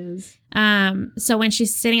on. She is. So when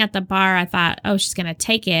she's sitting at the bar, I thought, oh, she's going to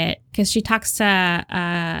take it. Because she talks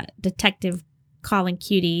to Detective Colin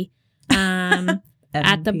Cutie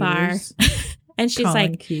at the bar. And she's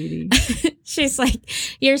Colin like, Cutie. she's like,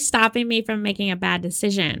 you're stopping me from making a bad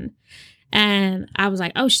decision. And I was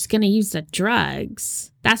like, oh, she's going to use the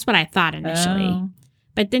drugs. That's what I thought initially. Oh,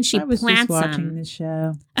 But then she I was plants just watching them. the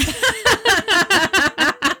show.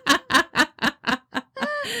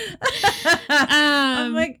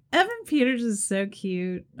 I'm like, Evan Peters is so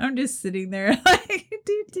cute. I'm just sitting there like,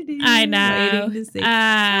 I know. waiting to see.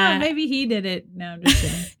 Oh, maybe he did it. No, I'm just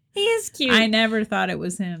kidding. He is cute. I never thought it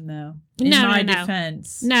was him, though. In No, my no.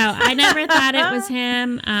 defense. No, I never thought it was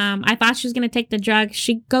him. I thought she was going to take the drugs.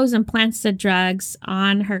 She goes and plants the drugs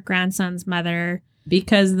on her grandson's mother.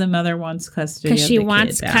 Because the mother wants custody of the Because she kid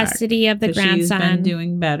wants back. custody of the 'Cause grandson. She's been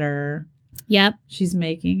doing better. Yep. She's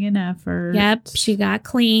making an effort. Yep. She got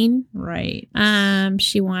clean. Right.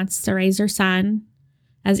 She wants to raise her son,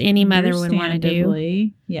 as any mother would want to do.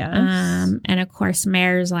 Understandably, yes. And of course,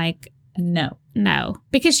 Mare's like, no.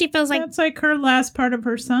 because she feels like That's like her last part of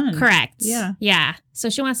her son. correct. Yeah. Yeah. So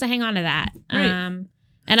she wants to hang on to that. Right.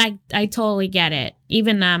 And I totally get it.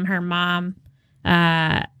 Even her mom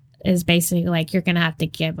is basically like, you're gonna have to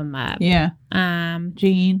give him up. Yeah.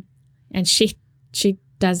 Jean. And she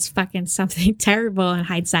does fucking something terrible and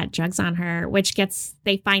hides that drugs on her, which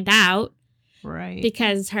they find out Right.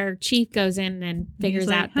 because her chief goes in and figures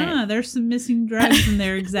He's like, out that there's some missing drugs and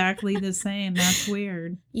they're exactly the same. That's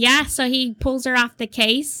weird. yeah. So he pulls her off the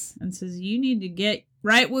case. And says, you need to get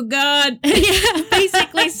right with God. Yeah,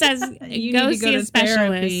 basically says You go need to see a therapy.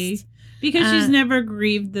 specialist. Because she's never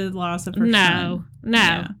grieved the loss of her son.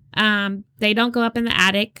 No. Yeah. They don't go up in the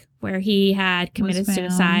attic where he had committed found.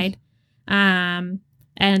 suicide.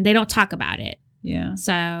 And they don't talk about it. Yeah.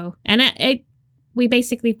 So, and we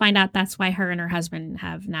basically find out that's why her and her husband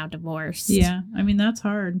have now divorced. Yeah. I mean, that's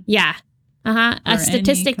hard. Yeah. For any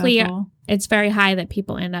Statistically, couple. it's very high that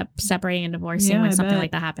people end up separating and divorcing Yeah, when I something bet.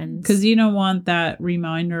 like that happens. Because you don't want that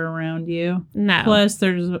reminder around you. No. Plus,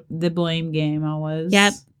 there's the blame game always.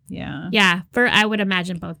 Yep. Yeah. Yeah. I would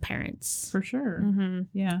imagine both parents. For sure. Mm-hmm.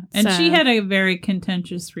 Yeah. And So- she had a very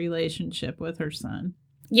contentious relationship with her son.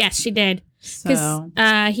 Yes, she did. Because So,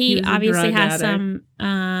 he was a obviously drug has addict.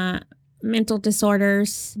 some mental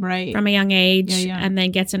disorders right. from a young age, Yeah. and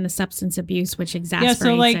then gets into substance abuse, which exasperates Yeah,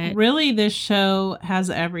 so like it. really this show has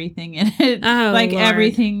everything in it. Oh, like Lord.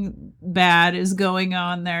 everything bad is going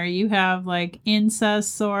on there. You have like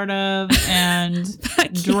incest sort of and Fuck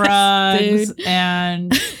yes, drugs dude.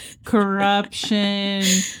 and corruption.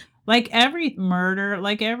 Like every murder,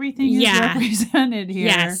 like everything is Yeah. represented here.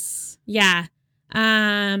 Yes. Yeah.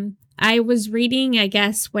 I was reading, I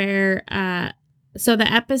guess, where so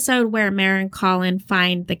the episode where Mare and Colin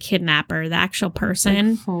find the kidnapper, the actual person,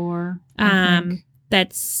 Like 4. I think.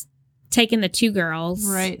 that's taken the two girls.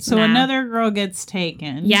 Right. So now. another girl gets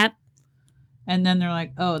taken. Yep. And then they're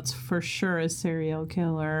like, oh, it's for sure a serial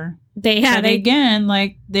killer. But They again,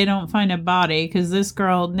 like, they don't find a body because this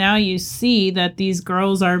girl, now you see that these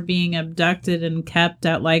girls are being abducted and kept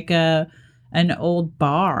at like a an old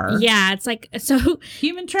bar. Yeah, it's like, so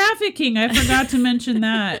Human trafficking. I forgot to mention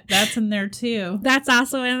that. That's in there too. that's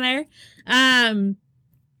also in there.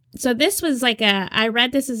 So this was like I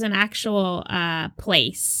read this is an actual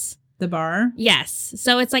place. The bar? Yes.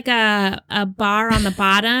 So it's like a bar on the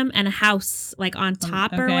bottom and a house like on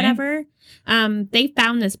top or okay. whatever. They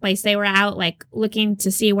found this place. They were out like looking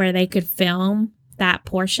to see where they could film that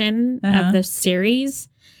portion of the series.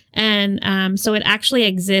 And so it actually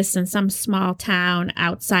exists in some small town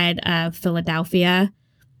outside of Philadelphia.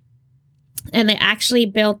 And they actually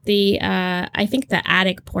built the, I think the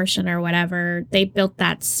attic portion or whatever, they built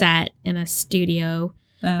that set in a studio.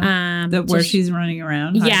 Where she's running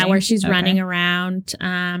around? Yeah, hiding? where she's running around.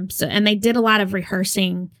 So, and they did a lot of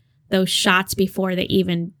rehearsing those shots before they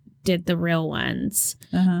even did the real ones.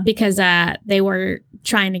 Because they were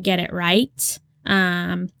trying to get it right.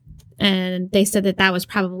 And they said that was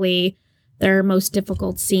probably their most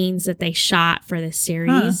difficult scenes that they shot for this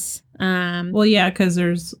series. Well, yeah, because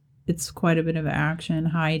it's quite a bit of action,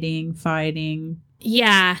 hiding, fighting.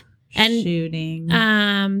 Yeah. And shooting.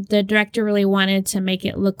 The director really wanted to make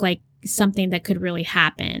it look like something that could really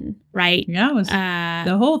happen, right? Yeah, it was,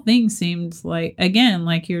 the whole thing seemed like, again,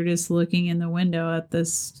 like you're just looking in the window at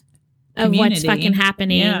this community. Of what's fucking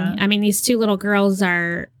happening. Yeah. I mean, these two little girls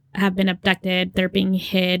have been abducted. They're being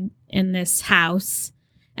hid in this house,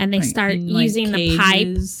 and they start using the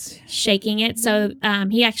pipe, shaking it. So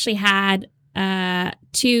he actually had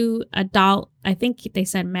two adult, I think they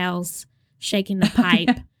said males, shaking the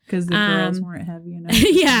pipe. Because the girls weren't heavy enough.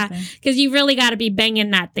 Yeah, because you really got to be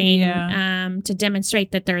banging that thing to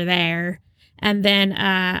demonstrate that they're there. And then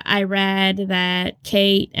I read that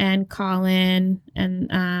Kate and Colin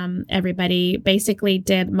and everybody basically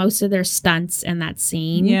did most of their stunts in that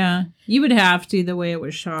scene. Yeah, you would have to, the way it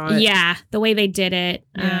was shot. Yeah, the way they did it.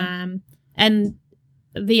 Yeah. And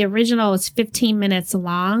the original is 15 minutes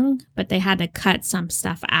long, but they had to cut some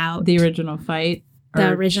stuff out. The original fight? The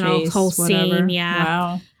original chase, whole whatever. scene, yeah.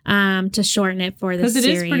 Wow. To shorten it for the series. Because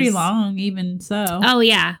it is pretty long, even so. Oh,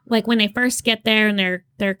 yeah. Like when they first get there and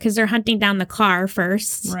because they're hunting down the car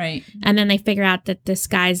first. Right. And then they figure out that this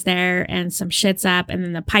guy's there and some shit's up and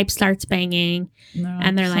then the pipe starts banging. No,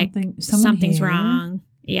 and they're like, something's wrong.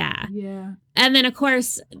 Yeah. Yeah. And then, of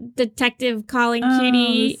course, Detective Colin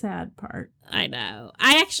Cutie. The sad part. I know.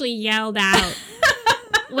 I actually yelled out.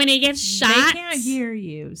 When he gets shot. They can't hear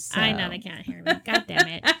you. So. I know they can't hear me. God damn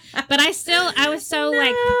it. But I was so Evan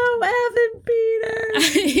Peter.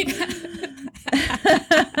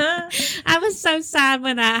 I was so sad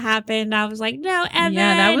when that happened. I was like, no, Evan.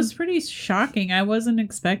 Yeah, that was pretty shocking. I wasn't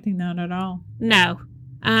expecting that at all. No.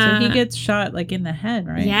 So he gets shot like in the head,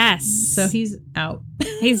 right? Yes. So he's out.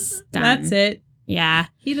 He's done. That's it. Yeah.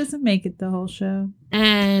 He doesn't make it the whole show.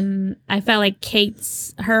 And I felt like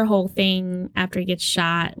her whole thing after he gets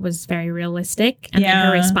shot was very realistic. And then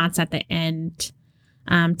her response at the end,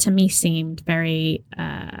 to me, seemed very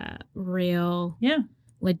real. Yeah.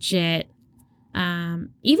 Legit.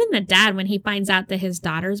 Even the dad, when he finds out that his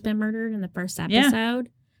daughter's been murdered in the first episode,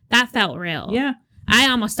 that felt real. Yeah. I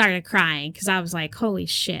almost started crying because I was like, holy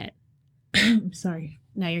shit. I'm sorry.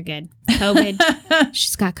 No, you're good. COVID.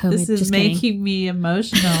 She's got COVID. This is Just making kidding. me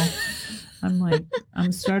emotional.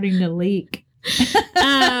 I'm starting to leak.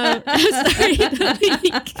 I'm starting to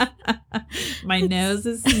leak. My nose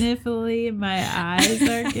is sniffly and my eyes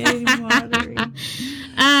are getting watery.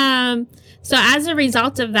 So as a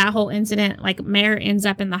result of that whole incident, like Mare ends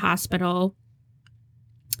up in the hospital.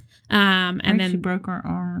 And then she broke her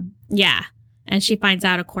arm. Yeah. And she finds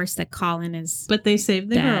out, of course, that Colin is But they saved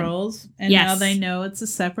the dead. girls. And now they know it's a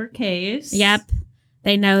separate case. Yep.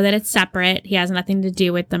 They know that it's separate. He has nothing to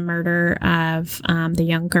do with the murder of the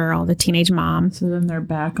young girl, the teenage mom. So then they're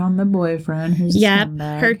back on the boyfriend who's a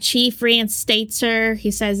scumbag. Her chief reinstates her.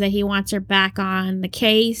 He says that he wants her back on the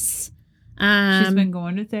case. She's been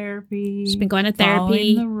going to therapy.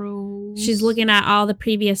 Following the rules. She's looking at all the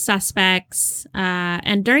previous suspects.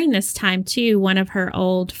 And during this time, too, one of her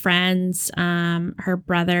old friends, her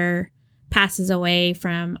brother, passes away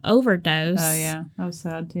from overdose. Oh, yeah. That was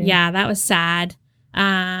sad, too. Yeah, that was sad.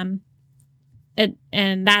 And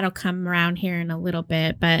that'll come around here in a little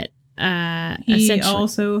bit, but he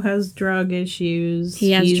also has drug issues.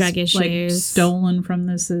 He's drug issues. Like, stolen from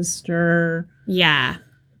the sister. Yeah.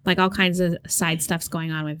 Like all kinds of side stuff's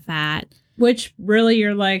going on with that. Which really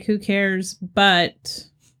you're like, who cares? But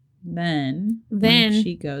then when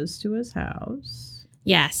she goes to his house.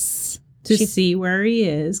 Yes. To see where he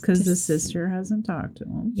is, because the sister hasn't talked to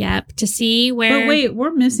him. Yep. To see where. But wait,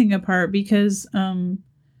 we're missing a part because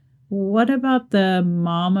what about the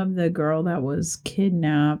mom of the girl that was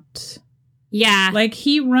kidnapped? Yeah. Like,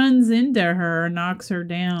 he runs into her, knocks her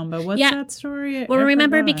down. But what's that story? Well, I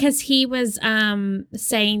remember, forgot. because he was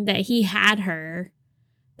saying that he had her,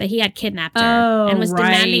 that he had kidnapped her and was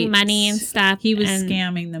demanding money and stuff. He was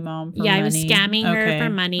scamming the mom for money. Yeah, he was scamming her for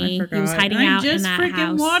money. I forgot. He was hiding out in that house. I just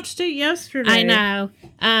freaking watched it yesterday. I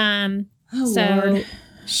know. Lord.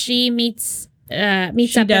 She meets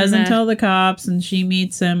She up doesn't tell the cops, and she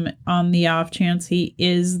meets him on the off chance he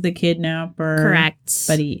is the kidnapper. Correct.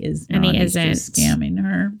 But he is not. And he He's isn't. just scamming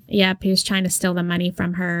her. Yep, he was trying to steal the money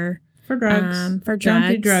from her. For drugs. Don't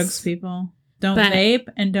do drugs, people. Don't vape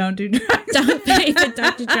and don't do drugs. Don't vape and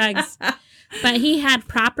don't do drugs. But he had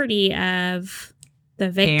property of the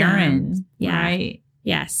victim. Aaron, yeah. right?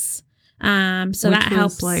 Yes. So which that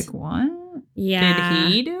helps. Like, what? Yeah.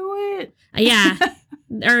 Did he do it? Yeah.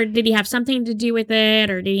 Or did he have something to do with it?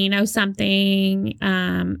 Or did he know something?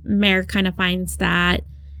 Mare kind of finds that.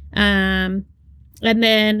 And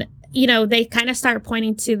then, they kind of start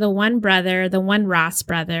pointing to the one Ross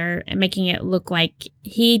brother, and making it look like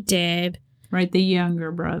he did. Right, the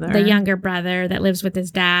younger brother. The younger brother that lives with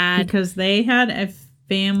his dad. Because they had a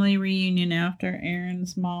family reunion after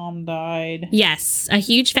Aaron's mom died. Yes, a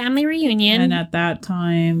huge family reunion. And at that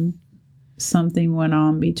time, something went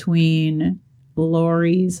on between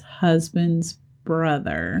Lori's husband's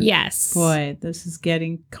brother. Yes. Boy, this is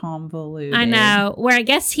getting convoluted. I know. Where I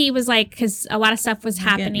guess he was like, because a lot of stuff was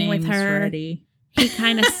happening with her. Ready. He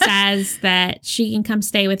kind of says that she can come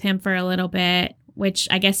stay with him for a little bit, which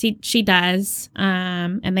I guess she does.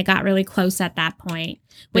 And they got really close at that point.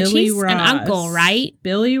 Which Billy he's Ross, an uncle, right?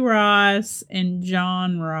 Billy Ross and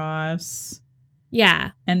John Ross.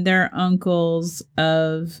 Yeah. And they're uncles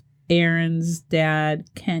of Aaron's dad,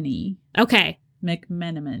 Kenny. Okay.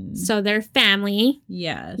 McMenamin. So they're family.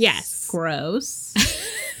 Yes. Yes. Gross.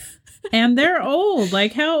 And they're old.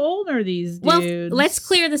 Like, how old are these dudes? Well, let's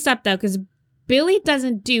clear this up, though, because Billy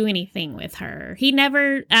doesn't do anything with her. He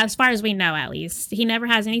never, as far as we know, at least, he never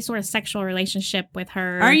has any sort of sexual relationship with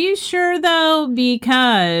her. Are you sure, though?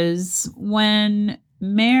 Because when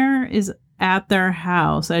Mare is at their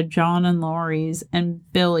house, at John and Lori's, and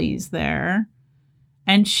Billy's there,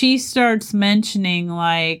 and she starts mentioning,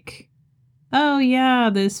 like, oh, yeah,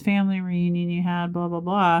 this family reunion you had, blah, blah,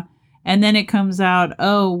 blah. And then it comes out,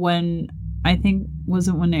 when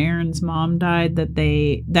Aaron's mom died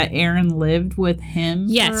that Aaron lived with him?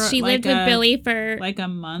 Yes, she lived with Billy for like a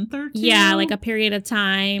month or two. Yeah, like a period of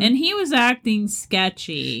time. And he was acting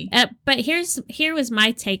sketchy. But here was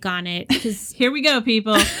my take on it. Cause here we go,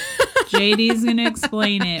 people. JD's gonna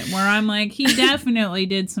explain it. Where I'm like, he definitely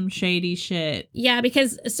did some shady shit. Yeah,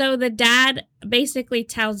 because so the dad basically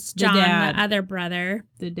tells John, the other brother,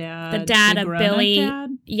 the dad of Billy. Dad?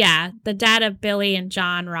 Yeah, the dad of Billy and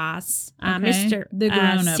John Ross, Mr. The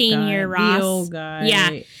grown-up Senior guy, Ross, the old guy.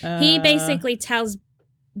 Yeah, he basically tells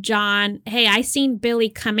John, "Hey, I seen Billy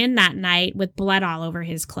come in that night with blood all over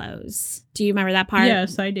his clothes." Do you remember that part?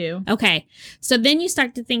 Yes, I do. Okay, so then you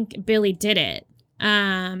start to think Billy did it.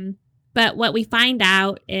 But what we find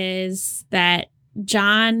out is that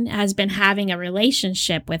John has been having a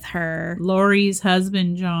relationship with her. Lori's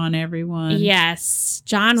husband, John, everyone. Yes.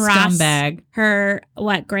 John Ross. Scumbag. Her,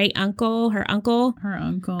 great uncle? Her uncle? Her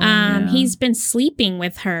uncle. He's been sleeping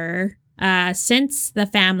with her since the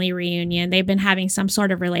family reunion. They've been having some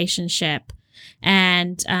sort of relationship.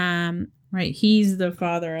 And, right. He's the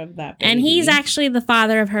father of that baby. And he's actually the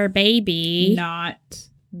father of her baby. Not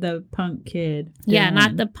the punk kid. Dylan. Yeah,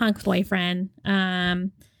 not the punk boyfriend.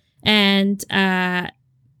 And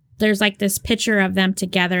there's like this picture of them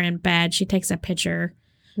together in bed. She takes a picture.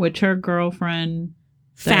 Which her girlfriend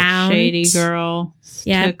found. That shady girl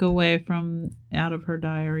took away from out of her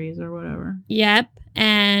diaries or whatever. Yep.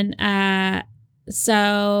 And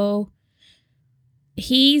so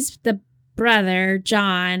he's the brother,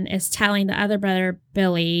 John, is telling the other brother,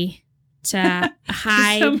 Billy, to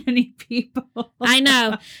hide. So many people. I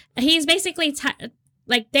know. He's basically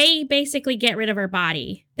they basically get rid of her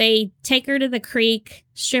body. They take her to the creek,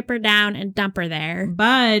 strip her down, and dump her there.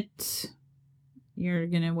 But you're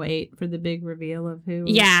gonna wait for the big reveal of who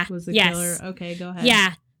was the killer. Okay, go ahead.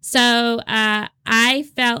 Yeah. So I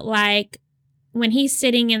felt like when he's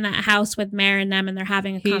sitting in that house with Mare and them, and they're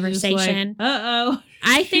having a conversation. Like,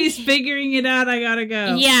 I think he's figuring it out. I gotta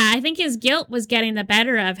go. Yeah, I think his guilt was getting the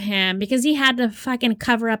better of him because he had to fucking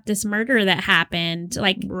cover up this murder that happened.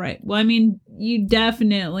 Right. Well, I mean, you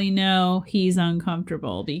definitely know he's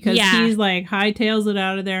uncomfortable because he's like hightails it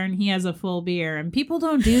out of there and he has a full beer, and people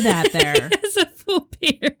don't do that there. He has a full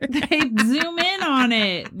beer. They zoom in on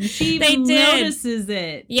it. And she even notices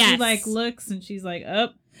it. Yes. She looks and she's like, "Oh,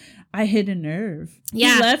 I hit a nerve.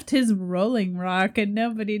 Yeah. He left his Rolling Rock and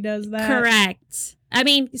nobody does that. Correct. I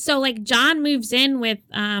mean, so like John moves in with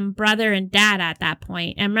brother and dad at that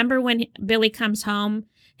point. And remember when Billy comes home,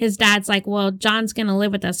 his dad's like, well, John's going to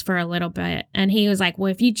live with us for a little bit. And he was like,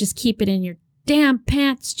 well, if you just keep it in your damn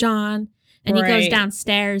pants, John. And he goes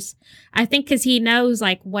downstairs. I think because he knows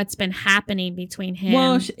like what's been happening between him.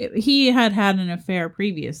 Well, he had an affair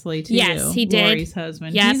previously too. Yes, he did. Lori's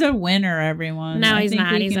husband. Yep. He's a winner, everyone. No, he's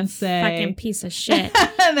not. He's a fucking piece of shit.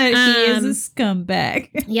 that he is a scumbag.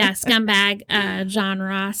 Yeah, scumbag. John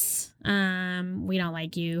Ross. We don't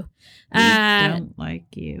like you. We don't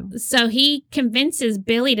like you. So he convinces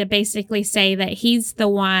Billy to basically say that he's the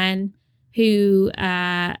one who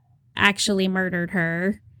actually murdered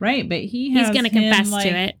her. Right, but he's going to confess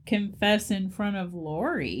to it. Confess in front of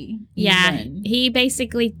Lori. Yeah, even. he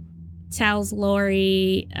basically tells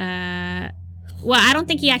Lori. Well, I don't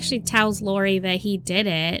think he actually tells Lori that he did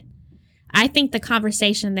it. I think the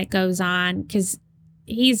conversation that goes on, because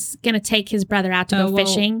he's going to take his brother out to go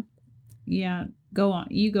fishing. Yeah, go on.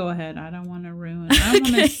 You go ahead. I don't want to ruin. I don't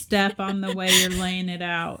want to step on the way you're laying it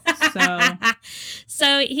out.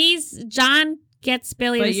 So John gets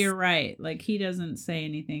Billy. But you're right. Like, he doesn't say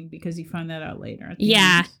anything because you find that out later. At the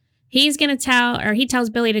yeah. end. He's going to he tells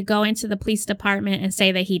Billy to go into the police department and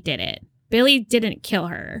say that he did it. Billy didn't kill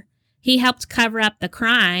her. He helped cover up the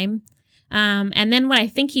crime. And then what I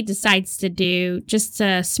think he decides to do, just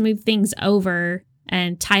to smooth things over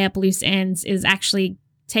and tie up loose ends, is actually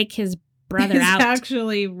take his brother out.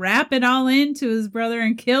 Actually wrap it all into his brother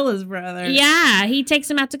and kill his brother. Yeah, he takes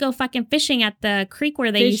him out to go fucking fishing at the creek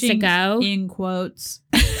where they used to go. In quotes.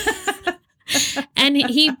 And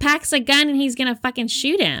he packs a gun and he's gonna fucking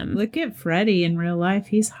shoot him. Look at Freddy in real life.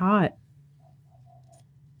 He's hot.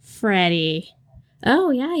 Freddy.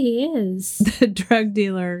 Oh yeah, he is. The drug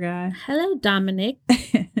dealer guy. Hello, Dominic.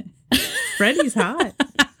 Freddy's hot.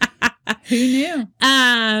 Who knew?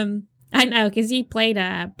 I know, because he played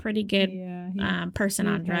a pretty good person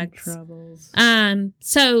on drugs. Troubles.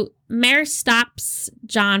 So Mare stops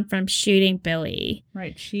John from shooting Billy.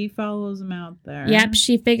 Right, she follows him out there. Yep,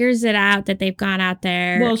 she figures it out that they've gone out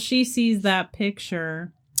there. Well, she sees that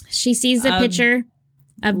picture. She sees the picture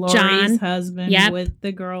of Lori's John, husband with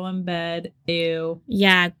the girl in bed. Ew.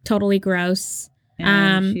 Yeah, totally gross.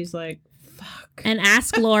 And she's like, "Fuck," and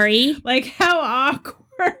ask Lori. Like, how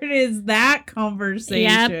awkward is that conversation?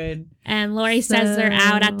 Yep. And Lori says they're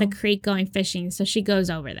out at the creek going fishing, so she goes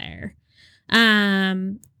over there.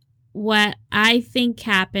 What I think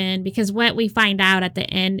happened, because what we find out at the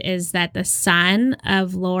end is that the son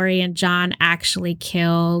of Lori and John actually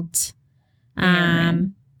killed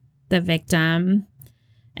the victim.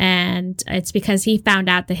 And it's because he found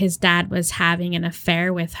out that his dad was having an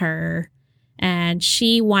affair with her. And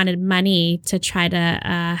she wanted money to try to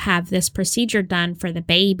have this procedure done for the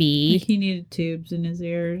baby. He needed tubes in his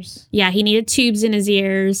ears. Yeah, he needed tubes in his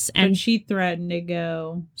ears. And she threatened to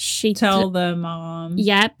go tell the mom.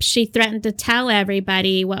 Yep, she threatened to tell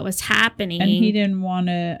everybody what was happening. And he didn't want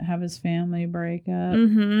to have his family break up.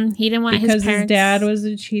 Mm-hmm. He didn't want his parents. Because his dad was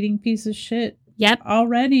a cheating piece of shit. Yep.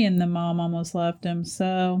 Already, and the mom almost left him,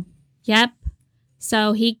 so. Yep.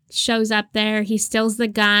 So he shows up there. He steals the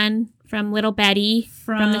gun from little Betty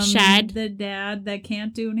from the shed. The dad that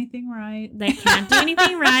can't do anything right.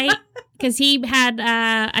 Because he had,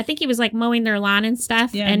 I think he was like mowing their lawn and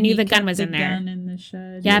stuff and knew the gun was in there. Gun in the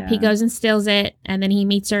shed. Yep, he goes and steals it, and then he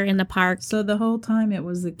meets her in the park. So the whole time it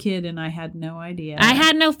was the kid, and I had no idea. I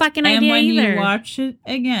had no fucking idea either. And when you watch it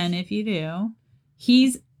again, if you do,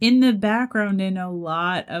 he's in the background in a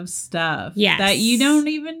lot of stuff that you don't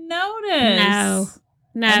even notice. No.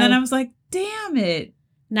 And then I was like, damn it.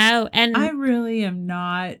 No, and I really am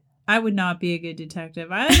not. I would not be a good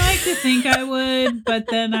detective. I like to think I would, but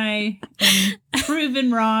then I am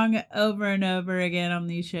proven wrong over and over again on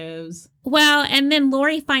these shows. Well, and then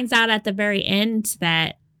Lori finds out at the very end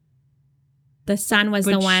that the son was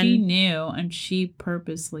the one. She knew, and she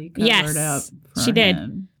purposely covered up for she did.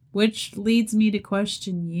 him, which leads me to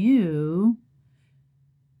question you.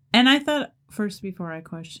 And I thought, first, before I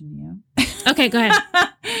question you. Okay, go ahead.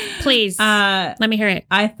 Please. Let me hear it.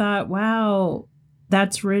 I thought, wow,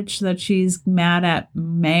 that's rich that she's mad at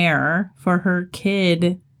Mare for her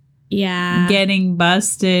kid getting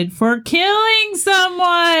busted for killing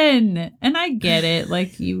someone. And I get it.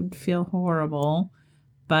 Like, you'd feel horrible.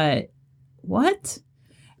 But what?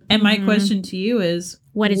 And my question to you is,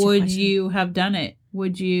 would you have done it?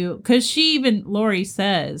 Would you? Because Lori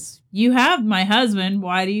says, you have my husband.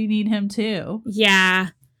 Why do you need him too? Yeah.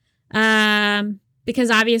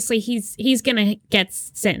 because obviously he's gonna get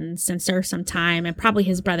sentenced and serve some time, and probably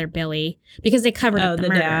his brother Billy, because they covered up the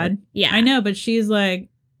murder. Dad. Yeah, I know, but she's like,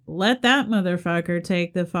 let that motherfucker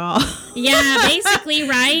take the fall. Yeah, basically,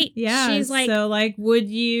 right? Yeah. She's like, so like, would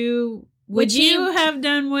you have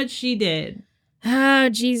done what she did? oh,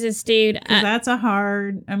 Jesus, dude. Because that's a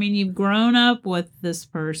hard, I mean, you've grown up with this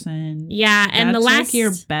person. Yeah. And that's the last, like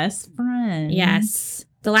your best friend. yes.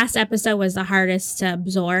 The last episode was the hardest to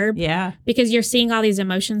absorb. Yeah. Because you're seeing all these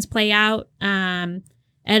emotions play out. And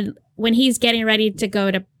when he's getting ready to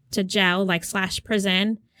go to jail, like /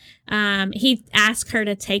 prison, he asked her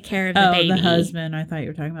to take care of the baby. Oh, the husband. I thought you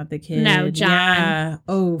were talking about the kid. No, John. Yeah.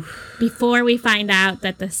 Oh. Before we find out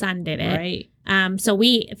that the son did it. Right. So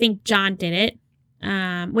we think John did it,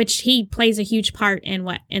 which he plays a huge part in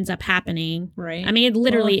what ends up happening. Right. I mean, it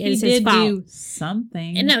literally is his fault. Do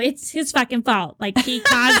something. No, it's his fucking fault. Like, he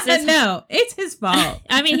caused this. No, it's his fault.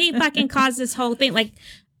 I mean, he fucking caused this whole thing. Like,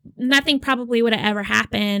 nothing probably would have ever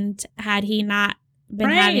happened had he not been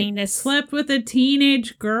having this. Slept with a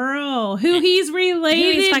teenage girl who he's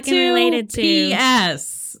related to.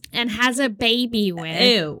 P.S. And has a baby with.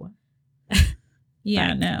 Ew. Yeah,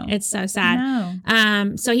 like, no. It's so sad.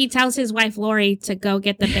 No. So he tells his wife Lori to go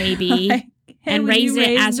get the baby and raise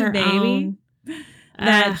it as her own.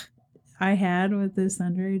 That I had with this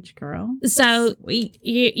underage girl. So sweet.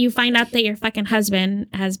 You find out that your fucking husband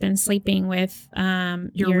has been sleeping with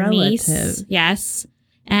your relative. niece. Yes.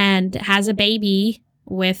 And has a baby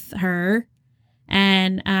with her.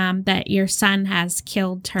 And that your son has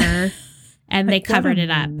killed her. And they covered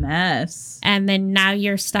it up. Mess. And then now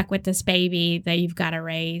you're stuck with this baby that you've got to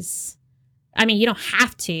raise. I mean, you don't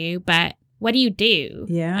have to, but what do you do?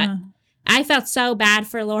 Yeah. I felt so bad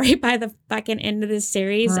for Lori by the fucking end of this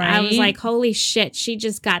series. Right? I was like, holy shit, she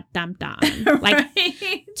just got dumped on. Like,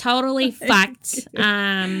 totally fucked.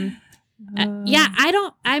 Yeah,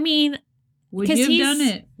 would you have done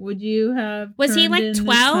it? Would you have? Was he like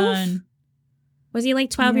 12? Was he like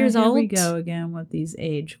 12 years old? Here we go again with these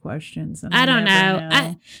age questions. And I don't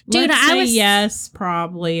know. Let's say yes,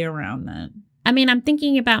 probably around then. I mean, I'm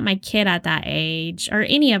thinking about my kid at that age, or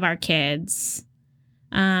any of our kids.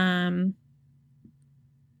 I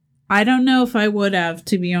don't know if I would have,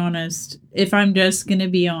 to be honest, if I'm just going to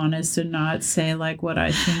be honest and not say like what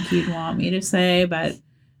I think you'd want me to say, but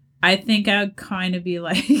I think I'd kind of be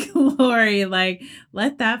like, Lori, like,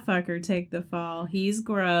 let that fucker take the fall. He's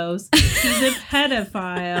gross. He's a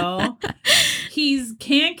pedophile. He's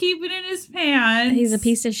can't keep it in his pants. He's a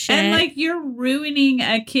piece of shit. And like, you're ruining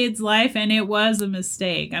a kid's life, and it was a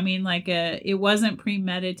mistake. I mean, like, it wasn't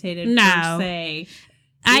premeditated per se.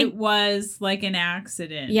 It was like an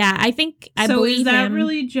accident. Yeah, I think I so believe is that him.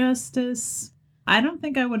 Really justice? I don't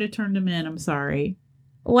think I would have turned him in. I'm sorry.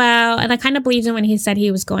 Well, and I kind of believed him when he said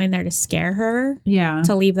he was going there to scare her. Yeah.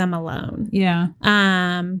 To leave them alone. Yeah.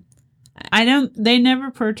 They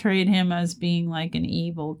never portrayed him as being like an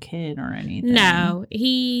evil kid or anything. No,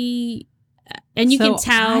 and you can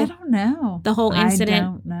tell. I don't know. The whole incident. I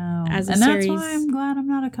don't know. As a and series. That's why I'm glad I'm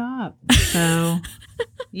not a cop. So,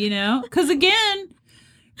 because again,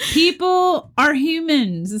 people are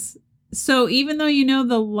humans. So even though you know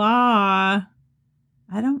the law,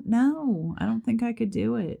 I don't know. I don't think I could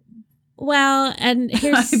do it. Well, and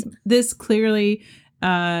here's... This clearly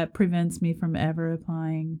prevents me from ever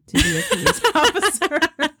applying to be a police officer.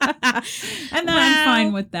 And then I'm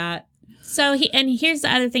fine with that. So here's the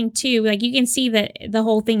other thing too. Like, you can see that the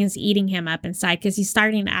whole thing is eating him up inside because he's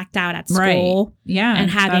starting to act out at school. Right. Yeah. And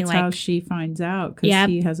having that's how she finds out, because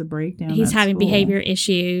he has a breakdown. He's having school. behavior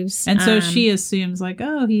issues. And so she assumes like,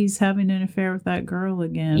 oh, he's having an affair with that girl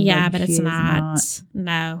again. Yeah, but it's not.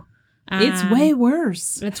 No. It's way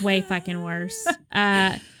worse. It's way fucking worse.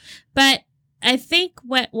 But I think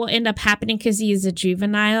what will end up happening, because he is a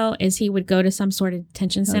juvenile, is he would go to some sort of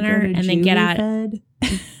detention center and then get out.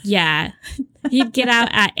 Yeah. He'd get out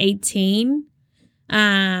at 18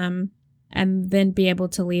 and then be able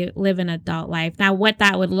to live an adult life. Now, what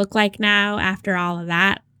that would look like now after all of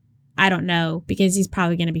that, I don't know, because he's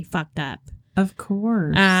probably going to be fucked up. Of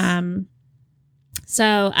course.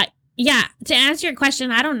 So, to answer your question,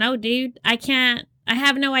 I don't know, dude. I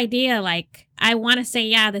have no idea. Like, I want to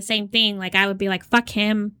say, the same thing. Like, I would be like, fuck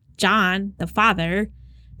him, John, the father,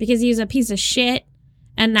 because he was a piece of shit.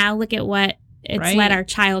 And now look at what it's led our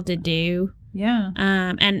child to do. Yeah.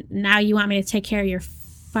 And now you want me to take care of your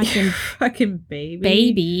fucking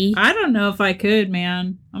baby. I don't know if I could,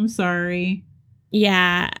 man. I'm sorry.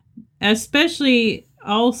 Yeah. Especially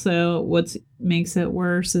also what makes it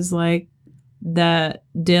worse is like that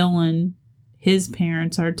Dylan, his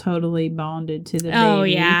parents are totally bonded to the baby. Oh,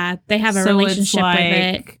 yeah. They have a relationship with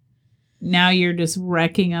it. now you're just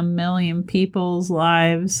wrecking a million people's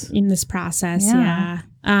lives in this process. Yeah.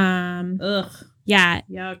 Ugh. Yeah.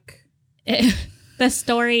 Yuck. The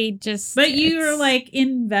story just. But you're like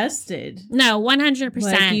invested. No, 100%.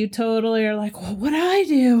 Like you totally are like, well, what do I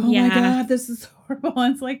do? Oh Yeah. my God, this is horrible.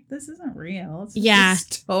 And it's like, this isn't real. It's just Yeah. a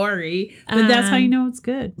story. But that's how you know it's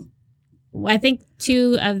good. I think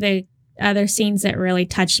two of the other scenes that really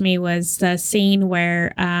touched me was the scene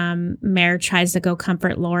where Mare tries to go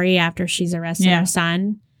comfort Lori after she's arrested her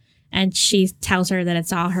son. And she tells her that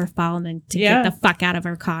it's all her fault and to get the fuck out of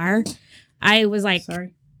her car. I was like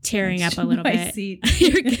tearing up a little bit. Seat.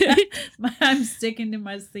 You're good. I'm sticking to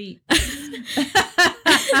my seat.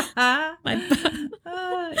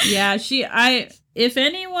 If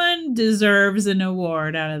anyone deserves an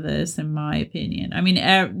award out of this, in my opinion, I mean,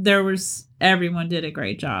 everyone did a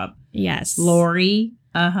great job. Yes. Lori,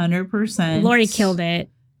 100%. Lori killed it.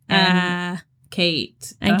 And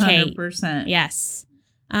Kate, 100%. Yes.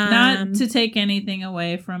 Not to take anything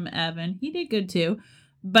away from Evan. He did good too.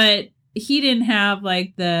 But he didn't have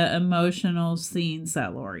like the emotional scenes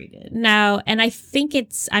that Lori did. No. And I think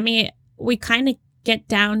we kind of get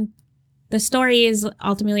down. The story is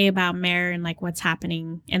ultimately about Mare and like what's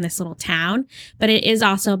happening in this little town, but it is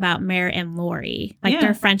also about Mare and Lori, like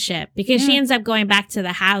their friendship, because she ends up going back to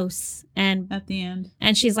the house and at the end,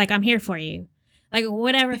 and she's like, "I'm here for you," like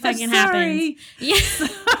whatever fucking happens. Yeah,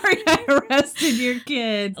 sorry, I arrested your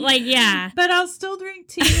kids. Like, yeah, but I'll still drink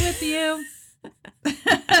tea with you.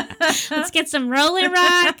 Let's get some Rolling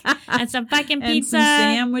Rock and some fucking pizza, and some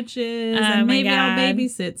sandwiches, and maybe I'll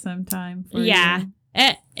babysit sometime. For you.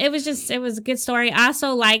 It was a good story. I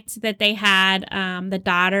also liked that they had the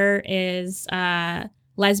daughter is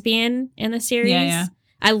lesbian in the series. Yeah.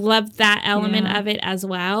 I loved that element of it as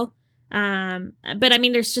well. But I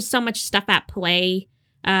mean, there's just so much stuff at play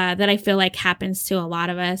that I feel like happens to a lot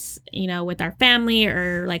of us, you know, with our family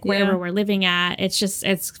or like wherever we're living at.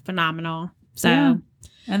 It's phenomenal. So,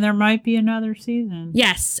 and there might be another season.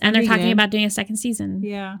 Yes, and they're talking about doing a second season.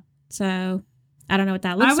 Yeah. So I don't know what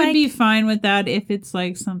that looks like. I would be fine with that if it's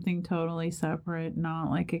like something totally separate, not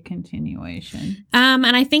like a continuation. And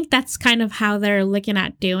I think that's kind of how they're looking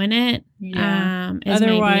at doing it. Yeah.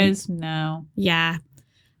 Otherwise, no. Yeah.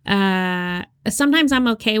 Sometimes I'm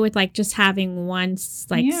okay with like just having one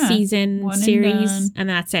season series and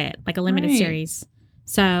that's it, like a limited series.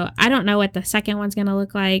 So I don't know what the second one's gonna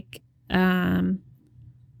look like.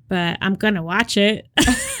 But I'm gonna watch it.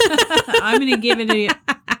 I'm gonna give it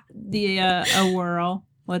a whirl,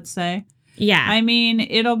 let's say. Yeah. I mean,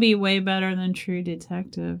 it'll be way better than True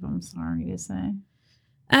Detective, I'm sorry to say.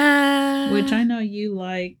 Which I know you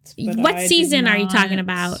liked. But what season are you talking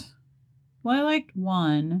about? Well, I liked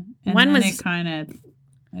one. And one then was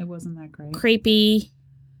it wasn't that great. Creepy.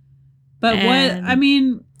 But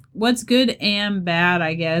what's good and bad,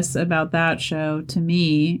 I guess, about that show to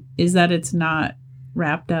me is that it's not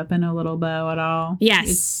wrapped up in a little bow at all. Yes.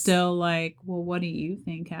 It's still like, well, what do you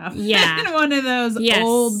think happened? Yeah. One of those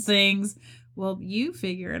old things. Well, you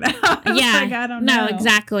figure it out. Yeah. Like, I don't know. No,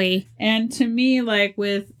 exactly. And to me, like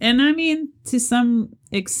and I mean, to some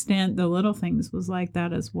extent, The Little Things was like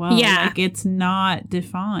that as well. Yeah. Like, it's not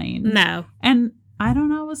defined. No. And I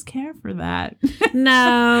don't always care for that.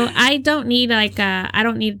 No, I don't need I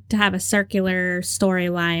don't need to have a circular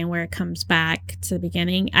storyline where it comes back to the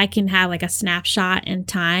beginning. I can have like a snapshot in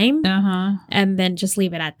time and then just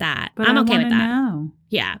leave it at that. But I'm okay with that. Know.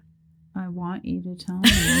 Yeah. I want you to tell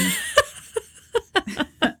me.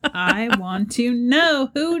 I want to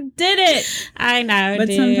know who did it. I know, but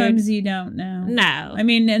dude. Sometimes you don't know. No. I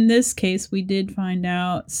mean, in this case, we did find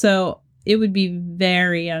out. So it would be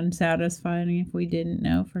very unsatisfying if we didn't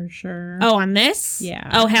know for sure. Oh, on this? Yeah.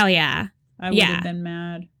 Oh, hell yeah. I would have been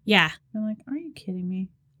mad. Yeah. I'm like, are you kidding me?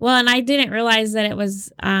 Well, and I didn't realize that it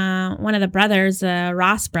was one of the brothers,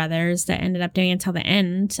 Ross brothers, that ended up doing it until the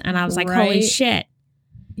end. And I was like, holy shit.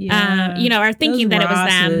 Yeah. Or thinking that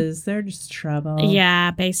Rosses, it was them. They're just trouble.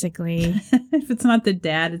 Yeah, basically. If it's not the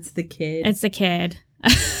dad, it's the kid. It's the kid.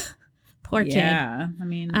 Poor kid. Yeah. I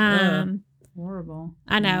mean, horrible.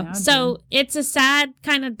 I know. So it's a sad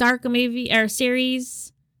kind of dark movie or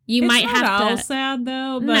series. You might have to. It's not all sad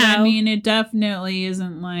though, but I mean, it definitely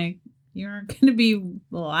isn't like you aren't going to be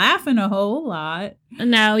laughing a whole lot.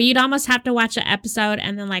 No, you'd almost have to watch an episode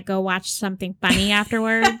and then like go watch something funny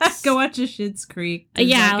afterwards. Go watch a Schitt's Creek.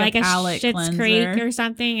 Yeah, like a Schitt's Creek or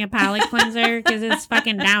something, a palate cleanser, because it's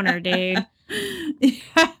fucking downer, dude.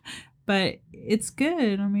 Yeah, but it's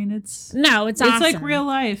good. I mean, it's awesome. It's like real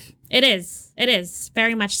life. It is. It is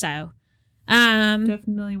very much so.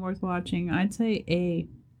 Definitely worth watching. I'd say A.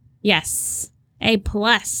 Yes, A+.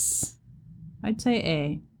 I'd say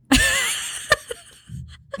A.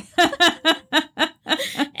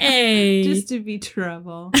 Hey. Just to be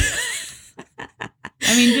trouble.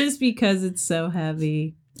 I mean, just because it's so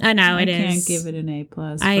heavy. I know I it is. can't give it an A+.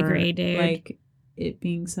 I agree, dude. Like, it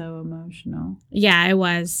being so emotional. Yeah, it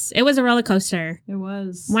was. It was a roller coaster. It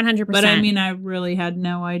was. 100%. But I mean, I really had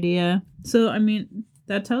no idea. So, I mean,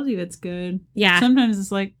 that tells you it's good. Yeah. Sometimes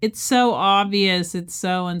it's like, it's so obvious. It's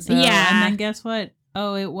so and so. Yeah. And then guess what?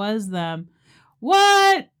 Oh, it was them.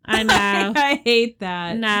 What? I know. I hate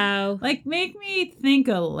that. No. Like, make me think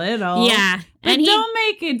a little. Yeah. But don't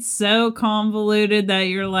make it so convoluted that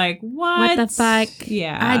you're like, what? What the fuck?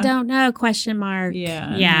 Yeah. I don't know, question mark.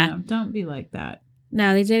 Yeah. Yeah. No, don't be like that.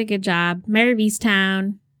 No, they did a good job. Mayor of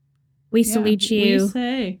Easttown, we salute you. We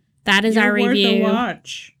say. That is You're our worth review. A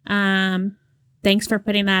watch. Thanks for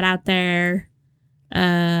putting that out there.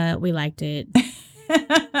 We liked it.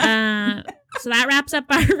 So that wraps up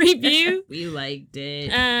our review. We liked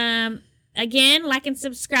it. Again, like and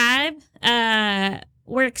subscribe.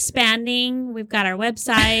 We're expanding. We've got our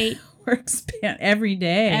website. We're expanding every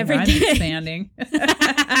day. I'm expanding.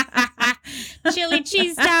 Chili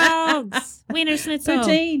cheese dogs. Wiener schnitzel.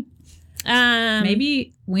 Poutine.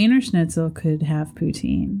 Maybe Wiener Schnitzel could have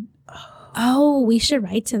poutine. Oh, we should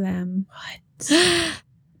write to them. What?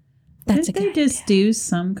 That's Did a good they just idea. do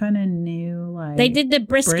some kind of new like? They did the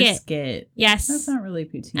brisket. Yes. That's not really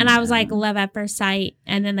poutine. And I was like, love at first sight.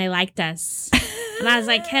 And then they liked us. And I was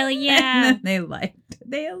like, hell yeah. And then they liked us.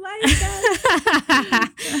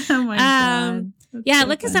 Oh my god. That's yeah, so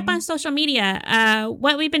look us up funny. on social media.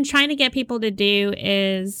 What we've been trying to get people to do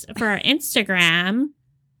is for our Instagram.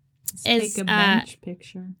 Take a bench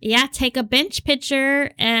picture. Yeah, take a bench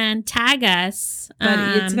picture and tag us. But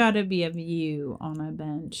it's got to be of you on a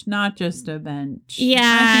bench, not just a bench.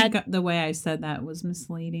 Yeah. I think the way I said that was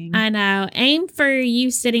misleading. I know. Aim for you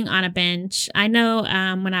sitting on a bench. I know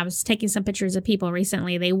when I was taking some pictures of people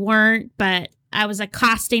recently, they weren't, but I was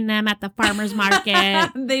accosting them at the farmer's market.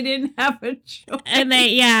 They didn't have a choice. And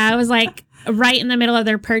I was like right in the middle of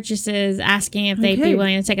their purchases asking if they'd be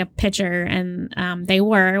willing to take a picture. And they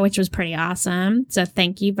were, which was pretty awesome. So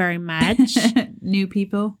thank you very much. New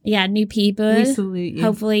people. Yeah, new people. We salute you.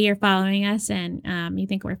 Hopefully you're following us and you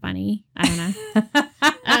think we're funny. I don't know.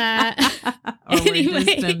 Or we're just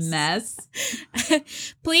a anyways. mess.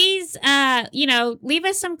 Please, leave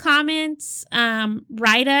us some comments.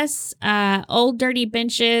 Write us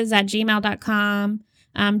olddirtybenches@gmail.com.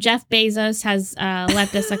 Jeff Bezos has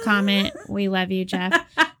left us a comment. We love you, Jeff.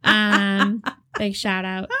 Big shout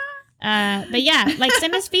out. But yeah,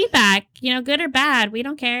 send us feedback, good or bad. We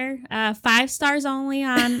don't care. 5 stars only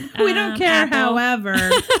on We don't care, Apple. however,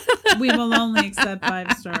 we will only accept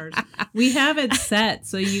 5 stars. We have it set,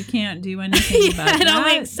 so you can't do anything about it only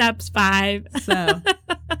that. accepts 5. So.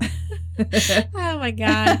 Oh my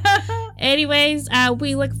god. Anyways,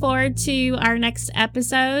 we look forward to our next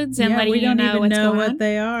episodes and letting you know what's going on. What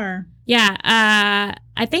they are. Yeah, I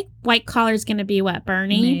think White Collar's going to be what,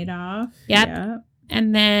 Bernie? Madoff. Yep. Yeah.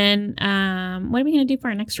 And then what are we going to do for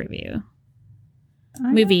our next review?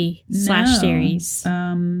 Movie/series.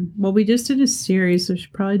 Well, we just did a series, so we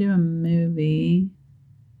should probably do a movie.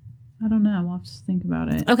 I don't know. We'll have to think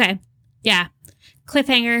about it. Okay. Yeah.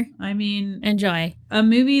 Cliffhanger. I mean, Enjoy. a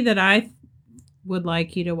movie that I would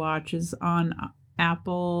like you to watch is on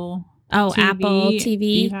Apple. Oh, TV. Apple TV. Do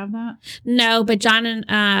you have that? No, but John and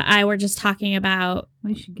I were just talking about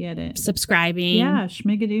We should get it. subscribing. Yeah,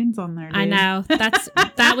 Schmigadoon's on there. Dude. I know.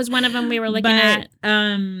 That was one of them we were looking at.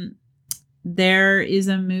 There is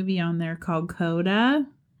a movie on there called Coda.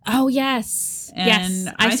 Oh yes, And yes.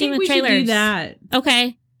 I've seen think the we trailers. should do that.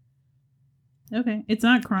 Okay. Okay, it's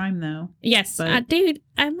not crime though. Yes, But- dude.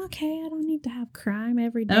 I'm okay. I don't need to have crime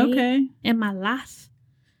every day Okay. in my life.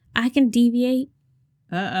 I can deviate.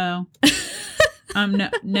 No,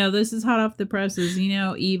 this is hot off the presses.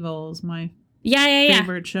 Evil is my Yeah.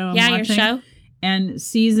 favorite show. I'm Yeah, your watching. show. And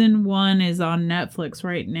season 1 is on Netflix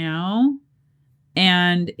right now.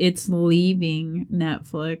 And it's leaving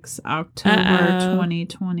Netflix October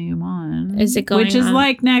 2021. Is it going Which is on?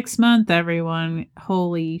 like next month, everyone.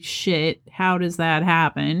 Holy shit. How does that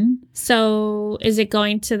happen? So, is it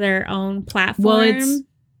going to their own platform? Well, it's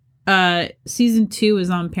season 2 is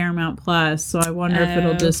on Paramount Plus, so I wonder if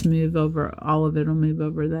it'll just move over. All of it'll move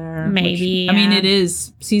over there. Maybe, I mean, yeah. it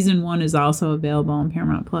is. Season 1 is also available on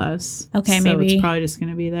Paramount Plus. Okay, so maybe. it's probably just going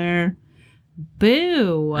to be there.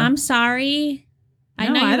 Boo! I'm sorry. I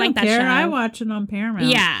No, know you I like don't that care. show. I watch it on Paramount.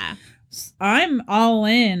 Yeah. I'm all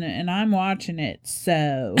in, and I'm watching it.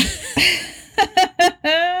 So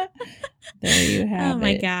there you have it. Oh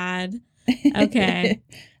my god. Okay.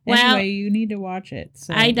 Well, anyway, you need to watch it.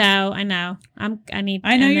 So. I know. I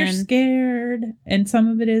know you're scared, and some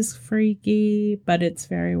of it is freaky, but it's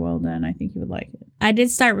very well done. I think you would like it. I did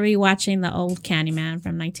start rewatching the old Candyman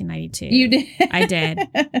from 1992. You did? I did.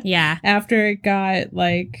 Yeah. After it got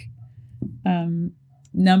like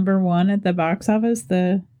number 1 at the box office,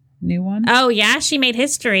 the new one. Oh yeah, she made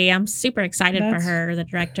history. I'm super excited That's for her, the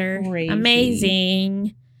director. crazy.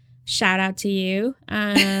 Amazing. Shout out to you.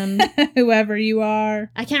 Whoever you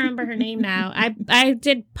are. I can't remember her name now. I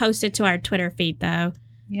did post it to our Twitter feed though.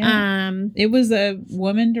 Yeah. It was a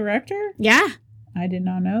woman director? Yeah. I did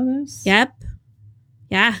not know this. Yep.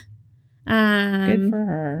 Yeah. Good for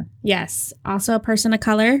her. Yes. Also a person of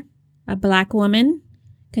color, a Black woman.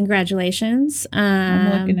 Congratulations.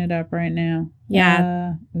 I'm looking it up right now.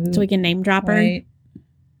 Yeah. So we can name drop her. Wait.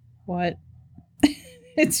 What?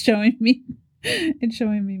 It's showing me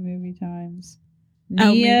movie times.